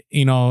shipping,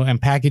 you know,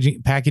 and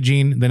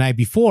packaging the night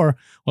before.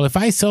 Well, if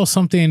I sell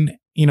something,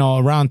 you know,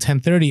 around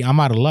 10:30, I'm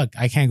out of luck.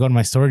 I can't go to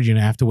my storage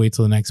unit. I have to wait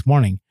till the next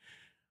morning.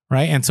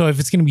 Right. And so if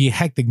it's going to be a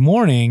hectic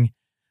morning,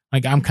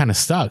 like I'm kind of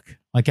stuck.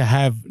 Like I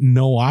have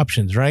no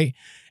options. Right.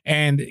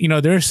 And, you know,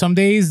 there are some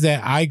days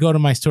that I go to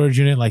my storage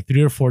unit like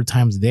 3 or 4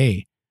 times a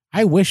day.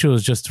 I wish it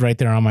was just right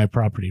there on my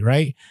property.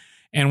 Right.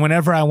 And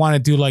whenever I want to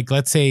do, like,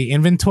 let's say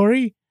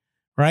inventory,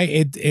 right.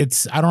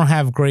 It's I don't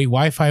have great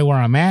Wi-Fi where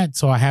I'm at.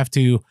 So I have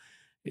to,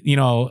 you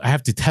know, I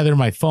have to tether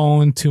my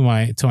phone to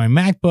my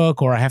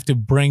MacBook, or I have to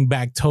bring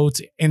back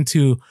totes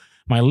into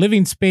my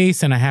living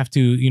space, and I have to,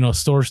 you know,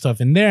 store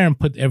stuff in there and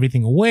put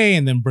everything away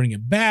and then bring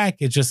it back.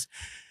 It's just,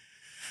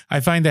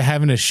 I find that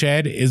having a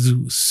shed is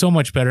so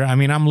much better. I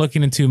mean, I'm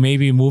looking into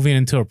maybe moving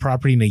into a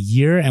property in a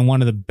year. And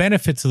one of the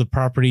benefits of the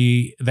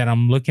property that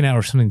I'm looking at,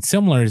 or something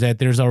similar, is that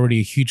there's already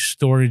a huge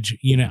storage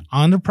unit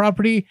on the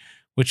property,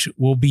 which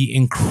will be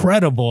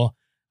incredible.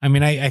 I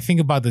mean, I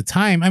think about the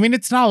time. I mean,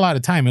 it's not a lot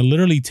of time. It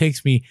literally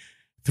takes me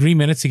 3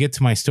 minutes to get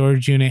to my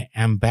storage unit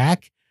and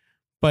back.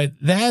 But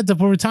that adds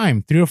up over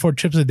time. 3 or 4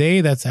 trips a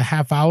day, that's a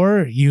half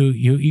hour. You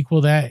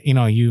equal that, you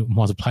know, you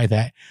multiply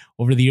that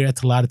over the year.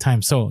 That's a lot of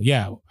time. So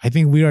yeah, I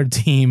think we are a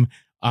team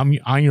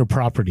on your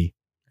property.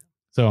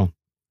 So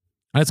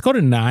let's go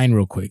to 9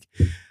 real quick.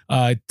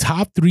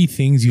 Top 3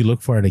 things you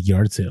look for at a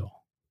yard sale.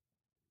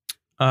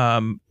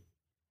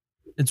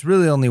 It's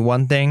really only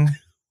one thing.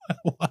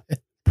 What?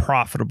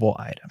 Profitable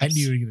items. I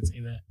knew you were going to say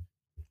that.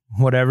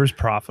 Whatever's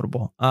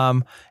profitable.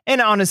 And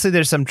honestly,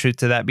 there's some truth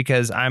to that,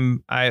 because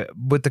I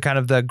with the kind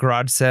of the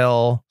garage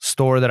sale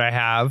store that I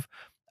have,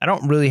 I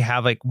don't really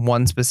have like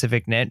one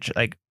specific niche.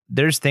 Like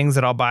there's things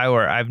that I'll buy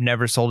where I've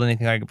never sold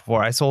anything like it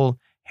before. I sold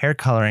hair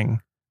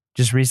coloring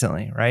just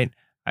recently, right?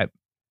 I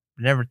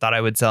never thought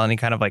I would sell any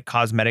kind of like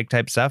cosmetic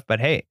type stuff, but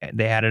hey,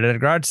 they had it at a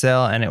garage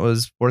sale and it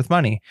was worth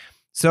money.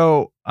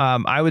 So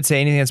I would say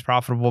anything that's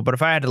profitable. But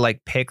if I had to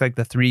like pick like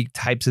the 3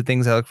 types of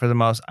things I look for the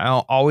most,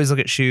 I'll always look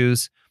at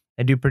shoes.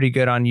 I do pretty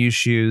good on used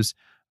shoes.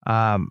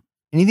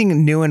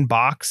 anything new in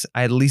box,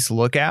 I at least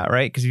look at,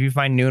 right? Because if you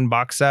find new in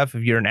box stuff,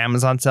 if you're an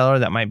Amazon seller,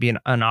 that might be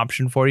an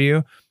option for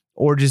you.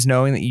 Or just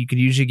knowing that you could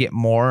usually get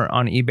more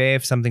on eBay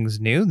if something's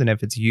new than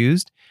if it's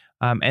used.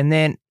 And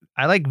then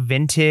I like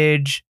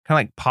vintage, kind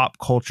of like pop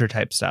culture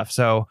type stuff.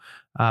 So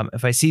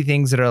if I see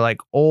things that are like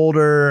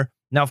older,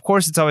 now, of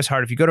course, it's always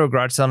hard. If you go to a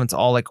garage sale and it's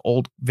all like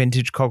old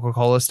vintage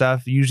Coca-Cola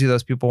stuff, usually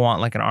those people want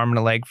like an arm and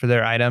a leg for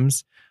their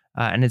items.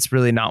 And it's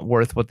really not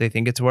worth what they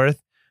think it's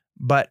worth.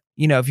 But,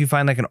 you know, if you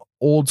find like an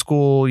old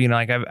school, you know,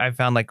 like I've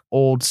found like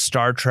old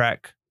Star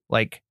Trek,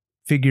 like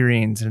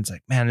figurines, and it's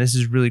like, man, this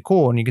is really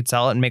cool. And you could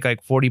sell it and make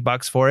like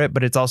 $40 for it.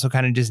 But it's also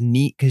kind of just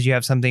neat because you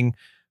have something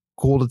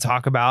cool to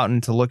talk about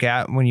and to look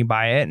at when you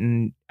buy it.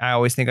 And I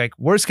always think like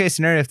worst case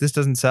scenario, if this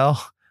doesn't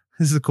sell,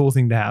 this is a cool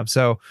thing to have.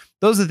 So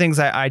those are the things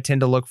I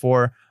tend to look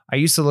for. I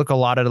used to look a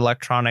lot at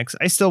electronics.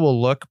 I still will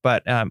look,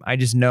 but I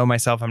just know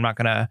myself, I'm not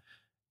going to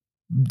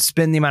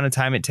spend the amount of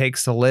time it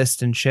takes to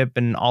list and ship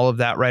and all of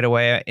that right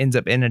away. It ends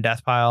up in a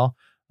death pile.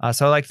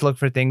 So I like to look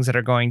for things that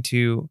are going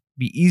to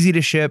be easy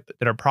to ship,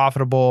 that are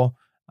profitable,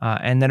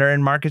 and that are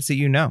in markets that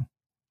you know.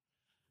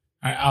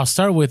 I'll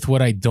start with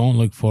what I don't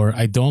look for.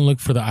 I don't look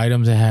for the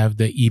items that have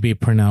the eBay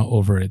printout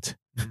over it.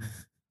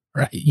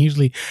 Right?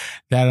 Usually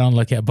that I don't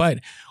look at. But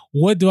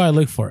what do I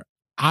look for?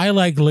 I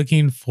like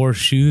looking for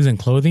shoes and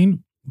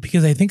clothing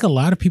because I think a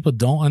lot of people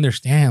don't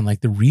understand like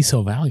the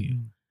resale value.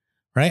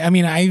 Right? I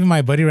mean, even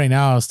my buddy right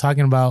now, I was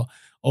talking about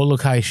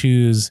Olokai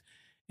shoes.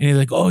 And he's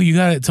like, oh, you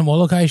got some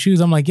Olokai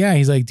shoes? I'm like, yeah.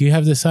 He's like, do you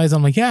have this size?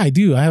 I'm like, yeah, I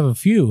do. I have a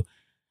few.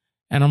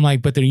 And I'm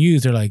like, but they're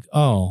used. They're like,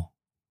 oh,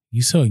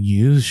 you sell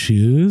used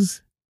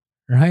shoes?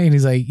 Right? And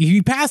he's like,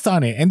 he passed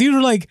on it. And these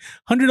were like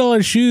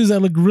 $100 shoes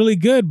that look really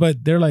good,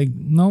 but they're like,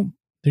 no,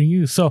 they're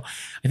used. So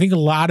I think a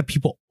lot of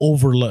people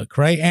overlook,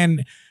 right?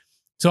 And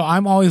so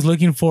I'm always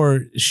looking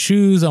for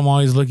shoes. I'm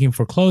always looking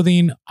for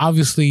clothing.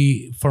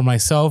 Obviously, for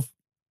myself,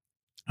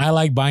 I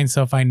like buying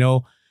stuff I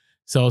know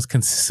sells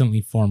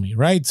consistently for me,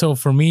 right? So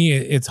for me,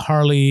 it's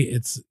Harley,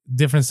 it's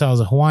different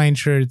styles of Hawaiian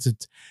shirts,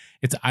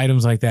 it's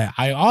items like that.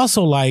 I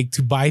also like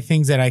to buy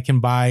things that I can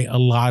buy a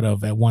lot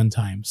of at one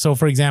time. So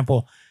for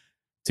example,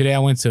 today I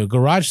went to a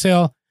garage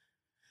sale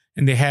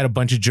and they had a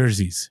bunch of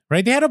jerseys,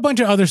 right? They had a bunch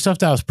of other stuff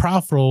that was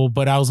profitable,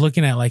 but I was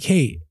looking at like,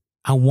 hey,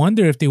 I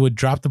wonder if they would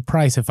drop the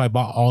price if I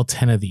bought all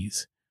 10 of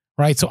these,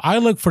 right? So I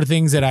look for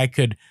things that I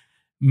could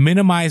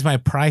minimize my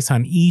price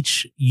on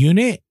each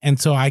unit. And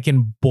so I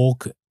can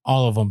bulk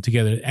all of them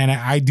together. And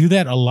I do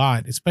that a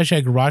lot, especially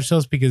at garage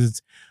sales because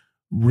it's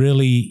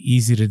really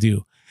easy to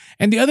do.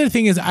 And the other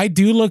thing is I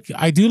do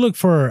look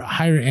for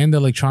higher end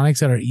electronics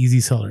that are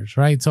easy sellers,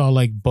 right? So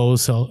like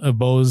Bose,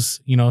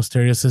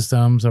 stereo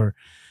systems, or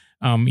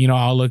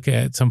I'll look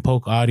at some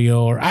Polk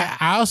Audio, or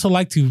I also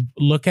like to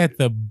look at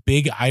the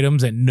big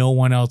items that no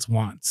one else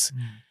wants.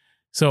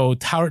 So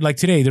Tower, like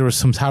today, there were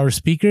some Tower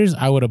speakers.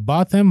 I would have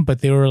bought them,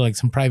 but they were like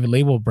some private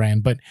label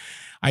brand. But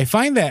I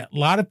find that a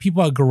lot of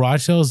people at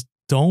garage sales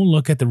don't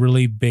look at the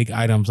really big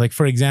items. Like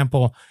for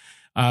example,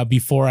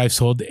 before I've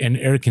sold an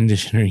air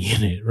conditioner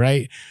unit,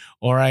 right?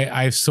 Or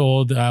I've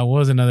sold, what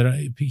was another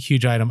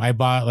huge item? I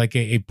bought like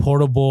a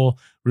portable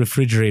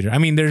refrigerator. I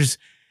mean, there's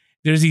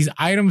these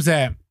items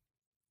that,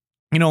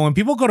 when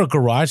people go to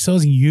garage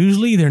sales,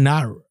 usually they're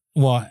not,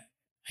 well,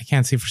 I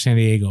can't say for San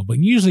Diego, but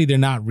usually they're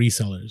not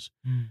resellers,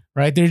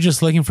 right? They're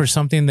just looking for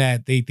something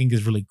that they think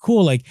is really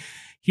cool. Like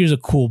here's a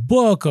cool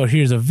book or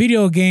here's a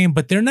video game,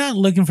 but they're not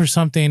looking for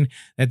something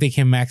that they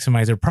can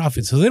maximize their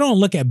profit. So they don't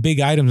look at big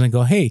items and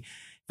go, hey,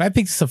 if I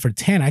pick this up for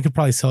 10, I could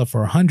probably sell it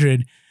for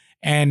 100.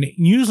 And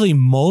usually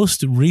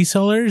most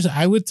resellers,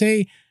 I would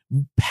say,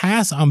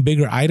 pass on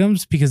bigger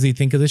items because they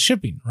think of the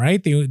shipping,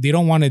 right? They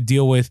don't want to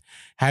deal with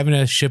having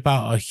to ship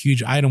out a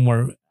huge item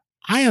where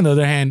I, on the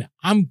other hand,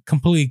 I'm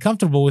completely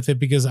comfortable with it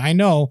because I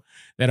know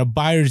that a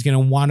buyer is going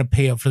to want to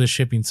pay up for the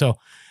shipping. So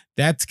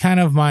that's kind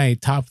of my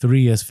top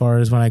 3 as far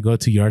as when I go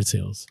to yard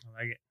sales.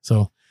 I like it. So,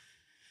 all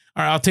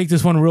right, I'll take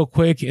this one real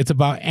quick. It's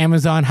about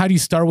Amazon. How do you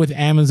start with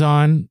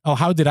Amazon? Oh,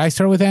 how did I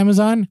start with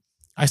Amazon?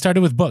 I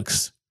started with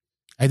books.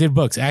 I did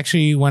books.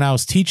 Actually, when I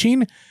was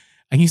teaching,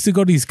 I used to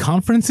go to these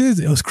conferences.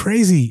 It was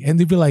crazy. And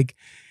they'd be like,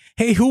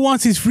 hey, who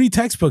wants these free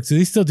textbooks? Do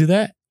they still do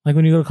that? Like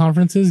when you go to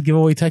conferences, give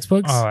away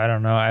textbooks? Oh, I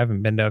don't know. I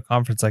haven't been to a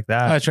conference like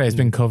that. Oh, that's right. It's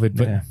been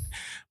COVID.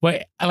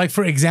 But like,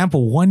 for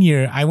example, one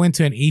year I went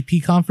to an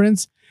AP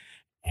conference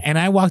and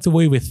I walked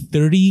away with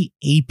 30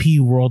 AP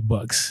World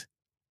books,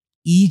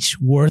 each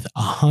worth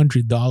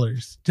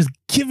 $100. Just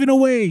giving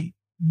away.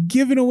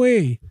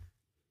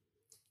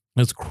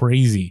 That's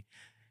crazy.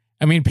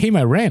 I mean, pay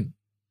my rent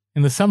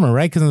in the summer,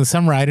 right? Because in the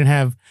summer I didn't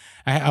have,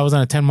 I was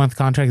on a 10-month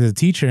contract as a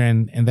teacher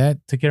and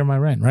that took care of my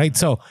rent, right?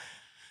 So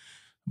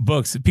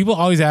books, people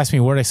always ask me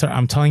where I start.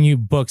 I'm telling you,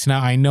 books.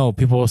 Now I know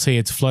people will say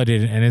it's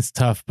flooded and it's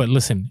tough, but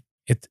listen,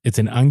 it's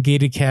an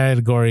ungated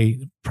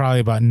category. Probably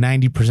about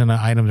 90% of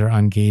items are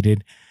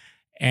ungated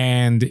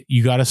and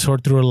you got to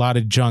sort through a lot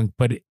of junk.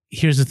 But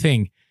here's the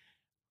thing,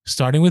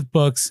 starting with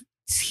books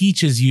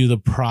teaches you the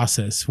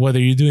process, whether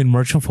you're doing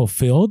merchant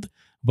fulfilled,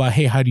 but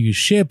hey, how do you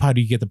ship? How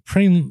do you get the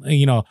print?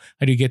 How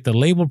do you get the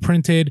label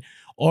printed?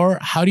 Or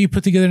how do you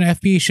put together an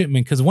FBA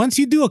shipment? Because once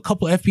you do a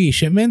couple FBA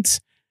shipments,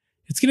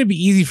 it's going to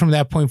be easy from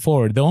that point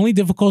forward. The only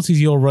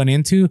difficulties you'll run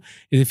into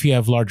is if you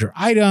have larger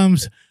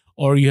items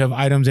or you have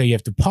items that you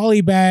have to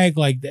polybag,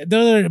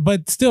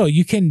 but still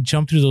you can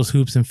jump through those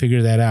hoops and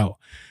figure that out.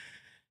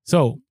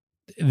 So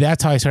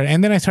that's how I started.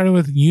 And then I started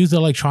with used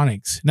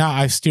electronics. Now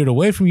I've steered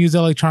away from used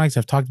electronics.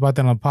 I've talked about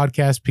that on the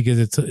podcast because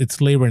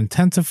it's labor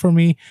intensive for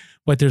me,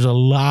 but there's a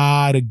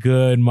lot of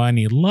good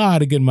money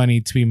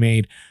to be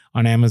made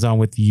on Amazon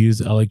with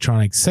used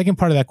electronics. Second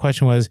part of that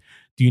question was,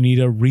 do you need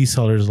a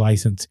reseller's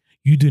license?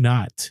 You do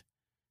not.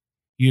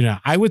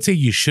 I would say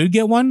you should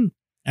get one.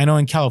 I know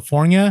in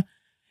California,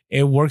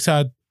 it works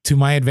out to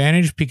my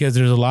advantage because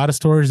there's a lot of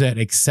stores that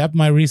accept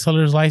my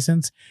reseller's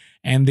license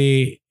and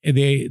they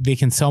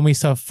can sell me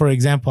stuff. For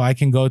example, I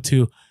can go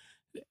to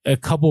a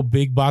couple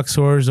big box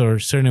stores or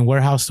certain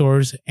warehouse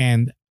stores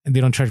and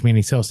they don't charge me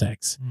any sales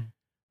tax,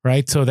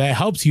 right? So that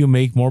helps you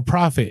make more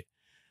profit,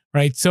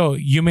 right? So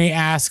you may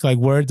ask, like,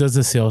 where does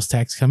the sales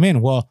tax come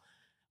in? Well,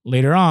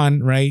 later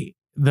on, right,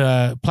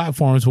 the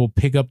platforms will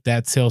pick up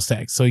that sales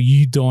tax. So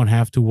you don't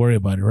have to worry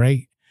about it,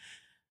 right?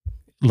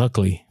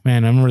 Luckily,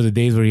 man, I remember the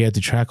days where you had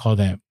to track all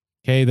that.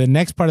 Okay. The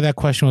next part of that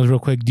question was real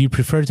quick. Do you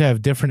prefer to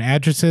have different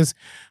addresses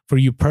for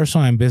your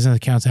personal and business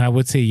accounts? And I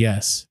would say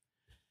yes.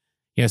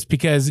 Yes,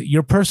 because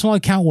your personal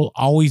account will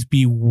always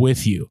be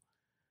with you,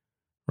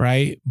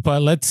 right?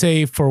 But let's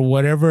say for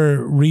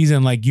whatever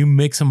reason, like you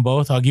mix them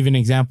both. I'll give you an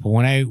example.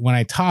 When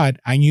I taught,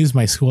 I used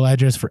my school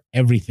address for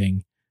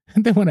everything.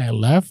 And then when I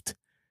left,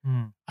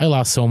 I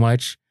lost so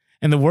much.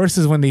 And the worst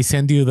is when they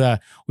send you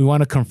we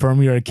want to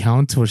confirm your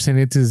account. We're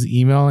sending it to his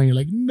email and you're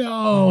like,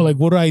 no, like,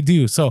 what do I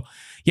do? So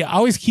yeah,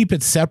 always keep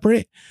it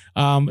separate.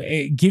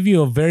 Give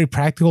you a very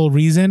practical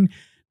reason.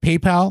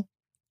 PayPal,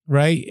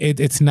 right?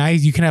 It's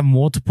nice. You can have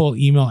multiple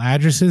email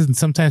addresses and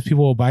sometimes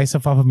people will buy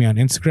stuff off of me on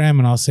Instagram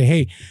and I'll say,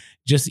 hey,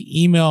 just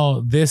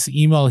email this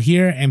email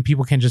here and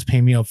people can just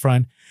pay me up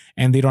front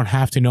and they don't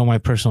have to know my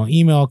personal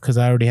email because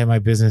I already have my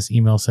business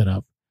email set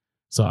up.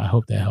 So I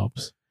hope that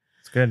helps.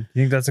 Good.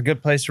 You think that's a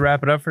good place to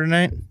wrap it up for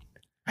tonight?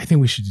 I think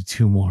we should do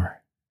 2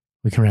 more.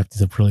 We can wrap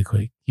this up really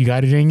quick. You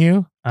got it in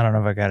you? I don't know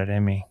if I got it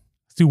in me.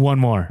 Let's do 1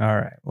 more. All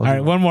right. All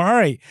right. 1 more. All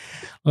right.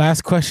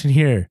 Last question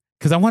here.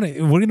 Because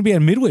we're going to be at a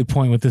midway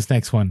point with this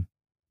next one.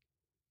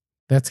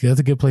 That's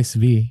a good place to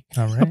be.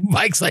 All right.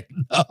 Mike's like,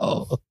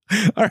 no.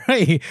 All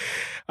right.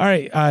 All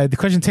right. The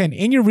question 10.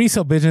 In your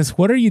resale business,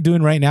 what are you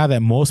doing right now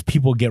that most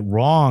people get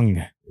wrong?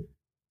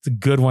 It's a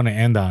good one to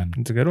end on.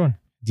 It's a good one.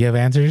 Do you have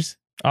answers?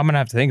 I'm going to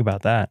have to think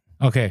about that.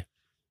 Okay.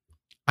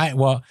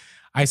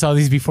 I saw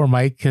these before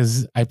Mike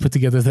because I put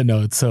together the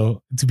notes.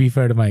 So to be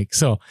fair to Mike.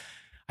 So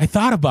I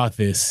thought about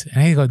this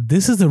and I go,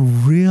 this is a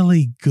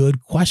really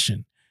good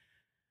question,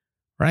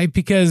 right?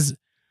 Because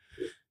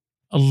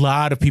a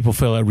lot of people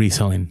fail at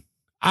reselling.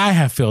 I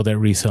have failed at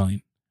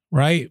reselling,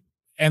 right?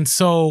 And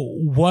so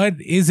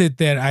what is it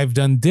that I've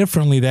done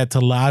differently that's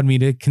allowed me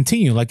to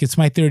continue? Like it's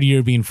my 3rd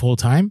year being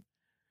full-time,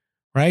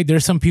 right?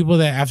 There's some people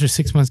that after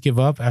 6 months give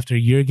up, after a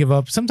year give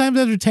up, sometimes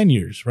after 10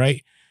 years,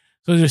 right?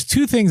 So there's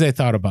 2 things I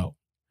thought about.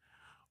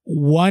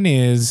 One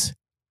is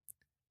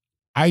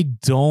I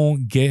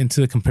don't get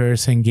into the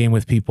comparison game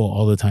with people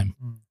all the time.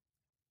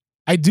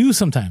 I do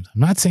sometimes.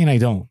 I'm not saying I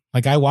don't.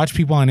 Like I watch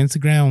people on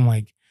Instagram. I'm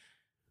like,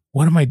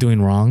 what am I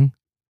doing wrong?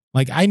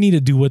 Like I need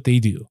to do what they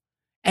do.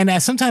 And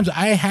sometimes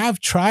I have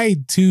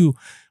tried to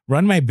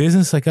run my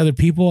business like other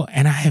people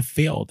and I have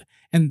failed.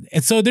 And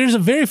so there's a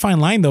very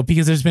fine line though,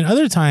 because there's been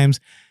other times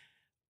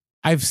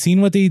I've seen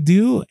what they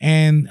do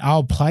and I'll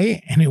apply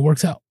it and it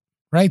works out.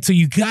 Right. So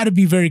you got to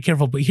be very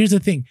careful. But here's the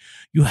thing.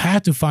 You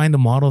have to find the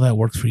model that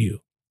works for you.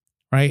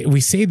 Right.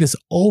 We say this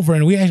over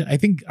and I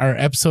think our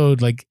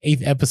episode, like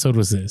 8th episode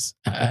was this.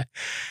 I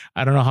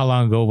don't know how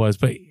long ago it was,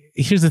 but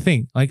here's the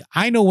thing. Like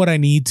I know what I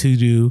need to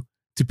do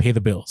to pay the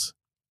bills.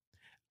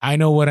 I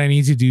know what I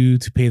need to do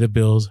to pay the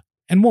bills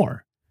and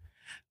more.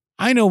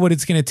 I know what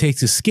it's going to take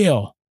to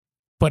scale,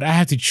 but I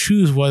have to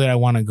choose whether I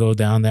want to go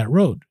down that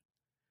road.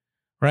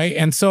 Right.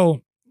 And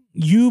so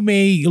you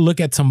may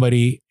look at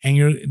somebody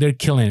and they're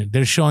killing it.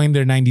 They're showing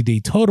their 90-day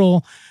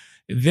total.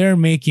 They're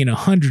making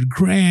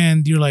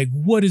 $100,000. You're like,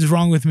 what is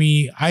wrong with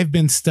me? I've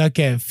been stuck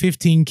at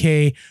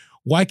 15K.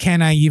 Why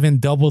can't I even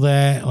double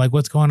that? Like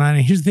what's going on?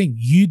 And here's the thing.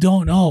 You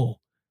don't know.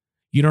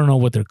 You don't know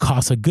what their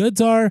cost of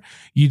goods are.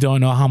 You don't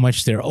know how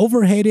much their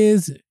overhead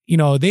is. You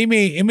know, it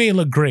may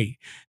look great.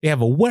 They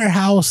have a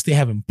warehouse. They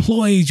have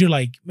employees. You're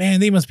like, man,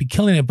 they must be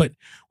killing it. But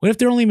what if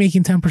they're only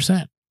making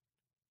 10%?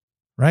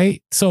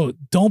 Right? So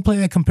don't play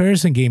that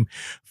comparison game.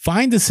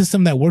 Find the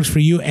system that works for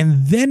you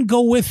and then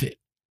go with it.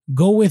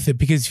 Go with it.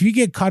 Because if you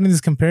get caught in this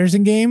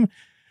comparison game,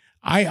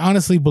 I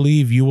honestly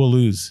believe you will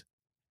lose.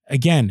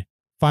 Again,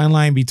 fine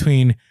line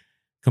between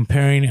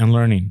comparing and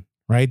learning,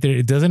 right?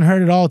 It doesn't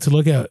hurt at all to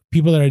look at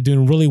people that are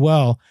doing really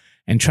well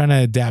and trying to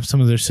adapt some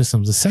of their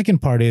systems. The second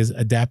part is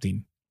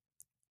adapting,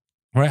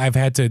 right? I've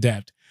had to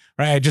adapt,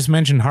 right? I just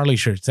mentioned Harley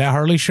shirts. That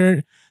Harley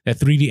shirt, that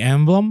 3D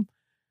emblem,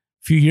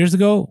 a few years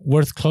ago,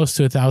 worth close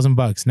to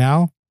 $1,000.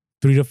 Now,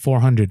 $300 to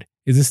 $400.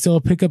 Is it still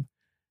a pickup?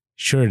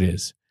 Sure it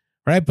is.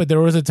 right? But there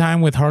was a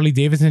time with Harley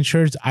Davidson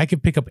shirts, I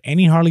could pick up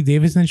any Harley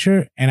Davidson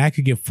shirt and I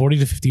could get $40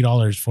 to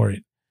 $50 for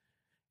it.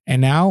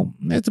 And now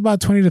it's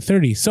about 20 to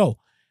 30. So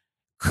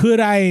could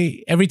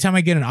I, every time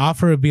I get an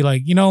offer, it'd be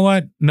like, you know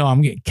what? No,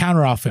 I'm getting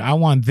counter offer. I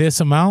want this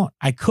amount.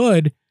 I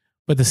could,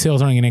 but the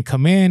sales aren't going to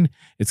come in.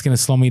 It's going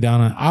to slow me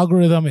down on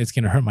algorithm. It's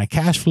going to hurt my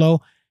cash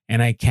flow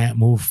and I can't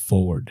move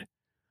forward,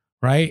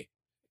 right?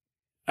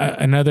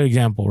 Another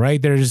example,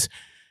 right? There's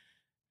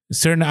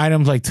certain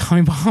items like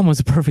Tommy Bahama is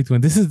a perfect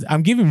one.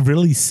 I'm giving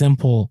really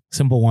simple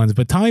ones,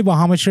 but Tommy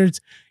Bahama shirts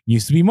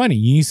used to be money.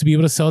 You used to be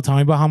able to sell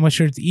Tommy Bahama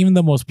shirts, even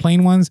the most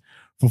plain ones,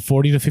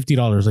 for $40 to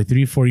 $50, like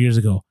 3-4 years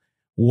ago.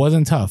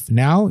 Wasn't tough.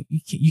 Now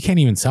you can't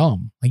even sell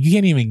them. Like you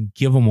can't even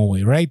give them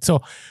away, right?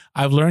 So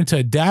I've learned to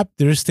adapt.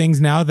 There's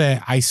things now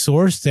that I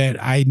source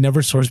that I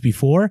never sourced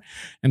before,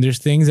 and there's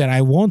things that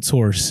I won't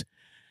source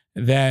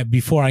that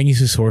before I used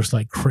to source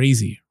like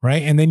crazy,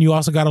 right? And then you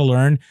also got to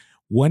learn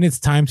when it's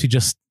time to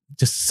just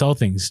sell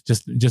things,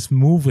 just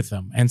move with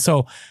them. And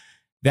so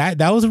that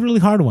was a really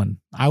hard one.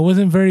 I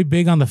wasn't very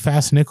big on the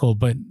fast nickel,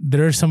 but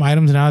there are some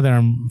items now that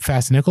I'm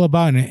fast nickel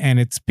about, and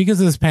it's because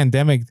of this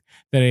pandemic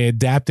that I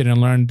adapted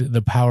and learned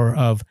the power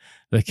of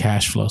the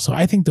cash flow. So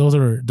I think those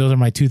are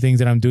my two things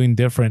that I'm doing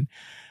different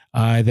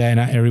that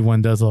not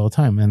everyone does all the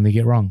time, and they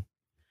get wrong.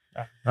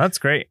 That's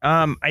great.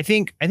 I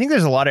think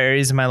there's a lot of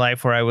areas in my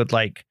life where I would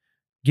like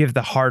give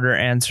the harder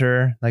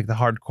answer, like the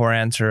hardcore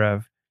answer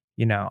of,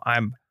 you know,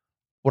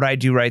 what I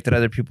do right that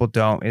other people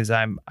don't is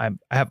I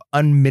have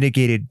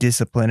unmitigated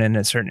discipline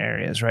in certain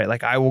areas, right?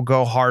 Like I will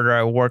go harder,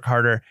 I will work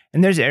harder.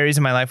 And there's areas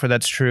in my life where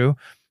that's true.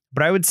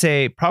 But I would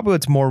say probably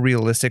what's more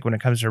realistic when it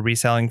comes to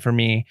reselling for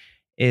me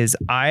is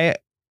I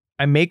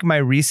make my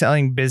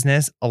reselling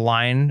business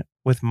align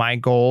with my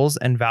goals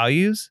and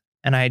values.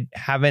 And I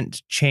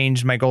haven't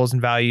changed my goals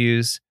and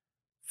values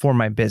for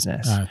my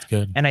business. That's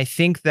good. And I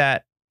think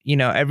that, you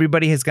know,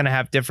 everybody is going to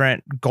have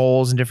different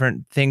goals and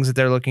different things that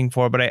they're looking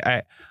for. But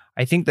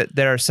I think that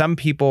there are some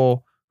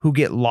people who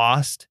get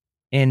lost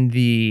in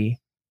the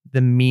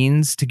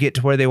means to get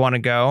to where they want to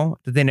go,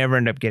 that they never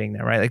end up getting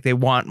there, right? Like they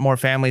want more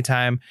family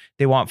time,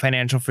 they want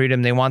financial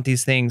freedom, they want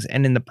these things.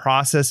 And in the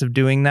process of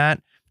doing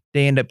that,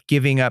 they end up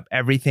giving up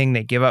everything.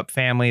 They give up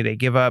family, they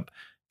give up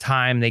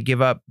time, they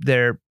give up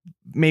their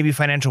maybe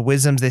financial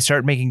wisdoms. They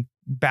start making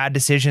bad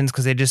decisions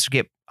because they just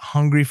get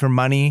hungry for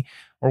money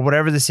or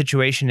whatever the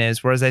situation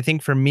is. Whereas I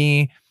think for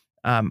me,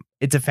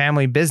 it's a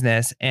family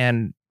business.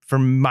 And for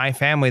my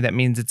family, that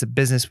means it's a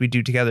business we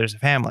do together as a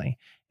family.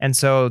 And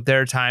so there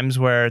are times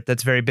where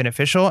that's very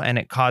beneficial and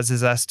it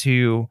causes us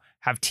to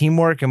have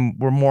teamwork and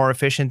we're more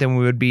efficient than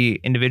we would be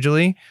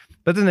individually.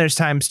 But then there's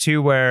times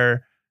too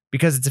where,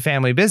 because it's a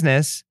family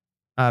business,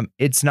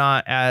 it's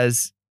not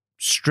as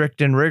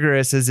strict and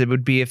rigorous as it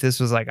would be if this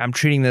was like, I'm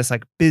treating this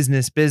like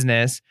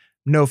business,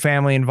 no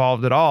family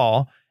involved at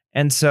all.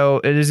 And so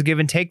it is a give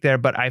and take there.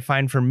 But I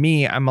find for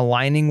me, I'm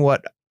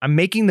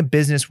making the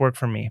business work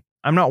for me.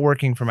 I'm not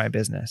working for my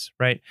business,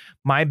 right?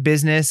 My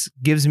business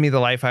gives me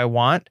the life I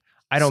want.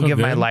 I don't give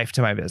my life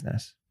to my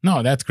business.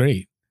 No, that's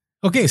great.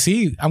 Okay,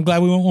 see, I'm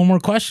glad we went one more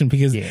question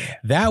because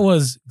that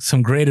was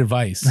some great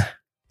advice.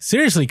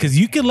 Seriously, because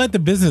you can let the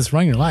business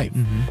run your life.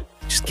 Mm-hmm.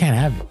 You just can't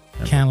have it.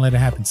 Can't let it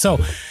happen. So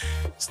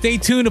stay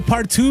tuned to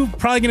part 2.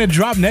 Probably going to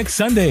drop next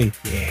Sunday.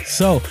 Yeah.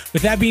 So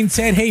with that being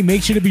said, hey,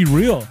 make sure to be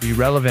real. Be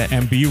relevant.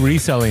 And be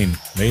reselling.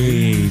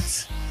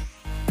 Peace.